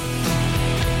 Later.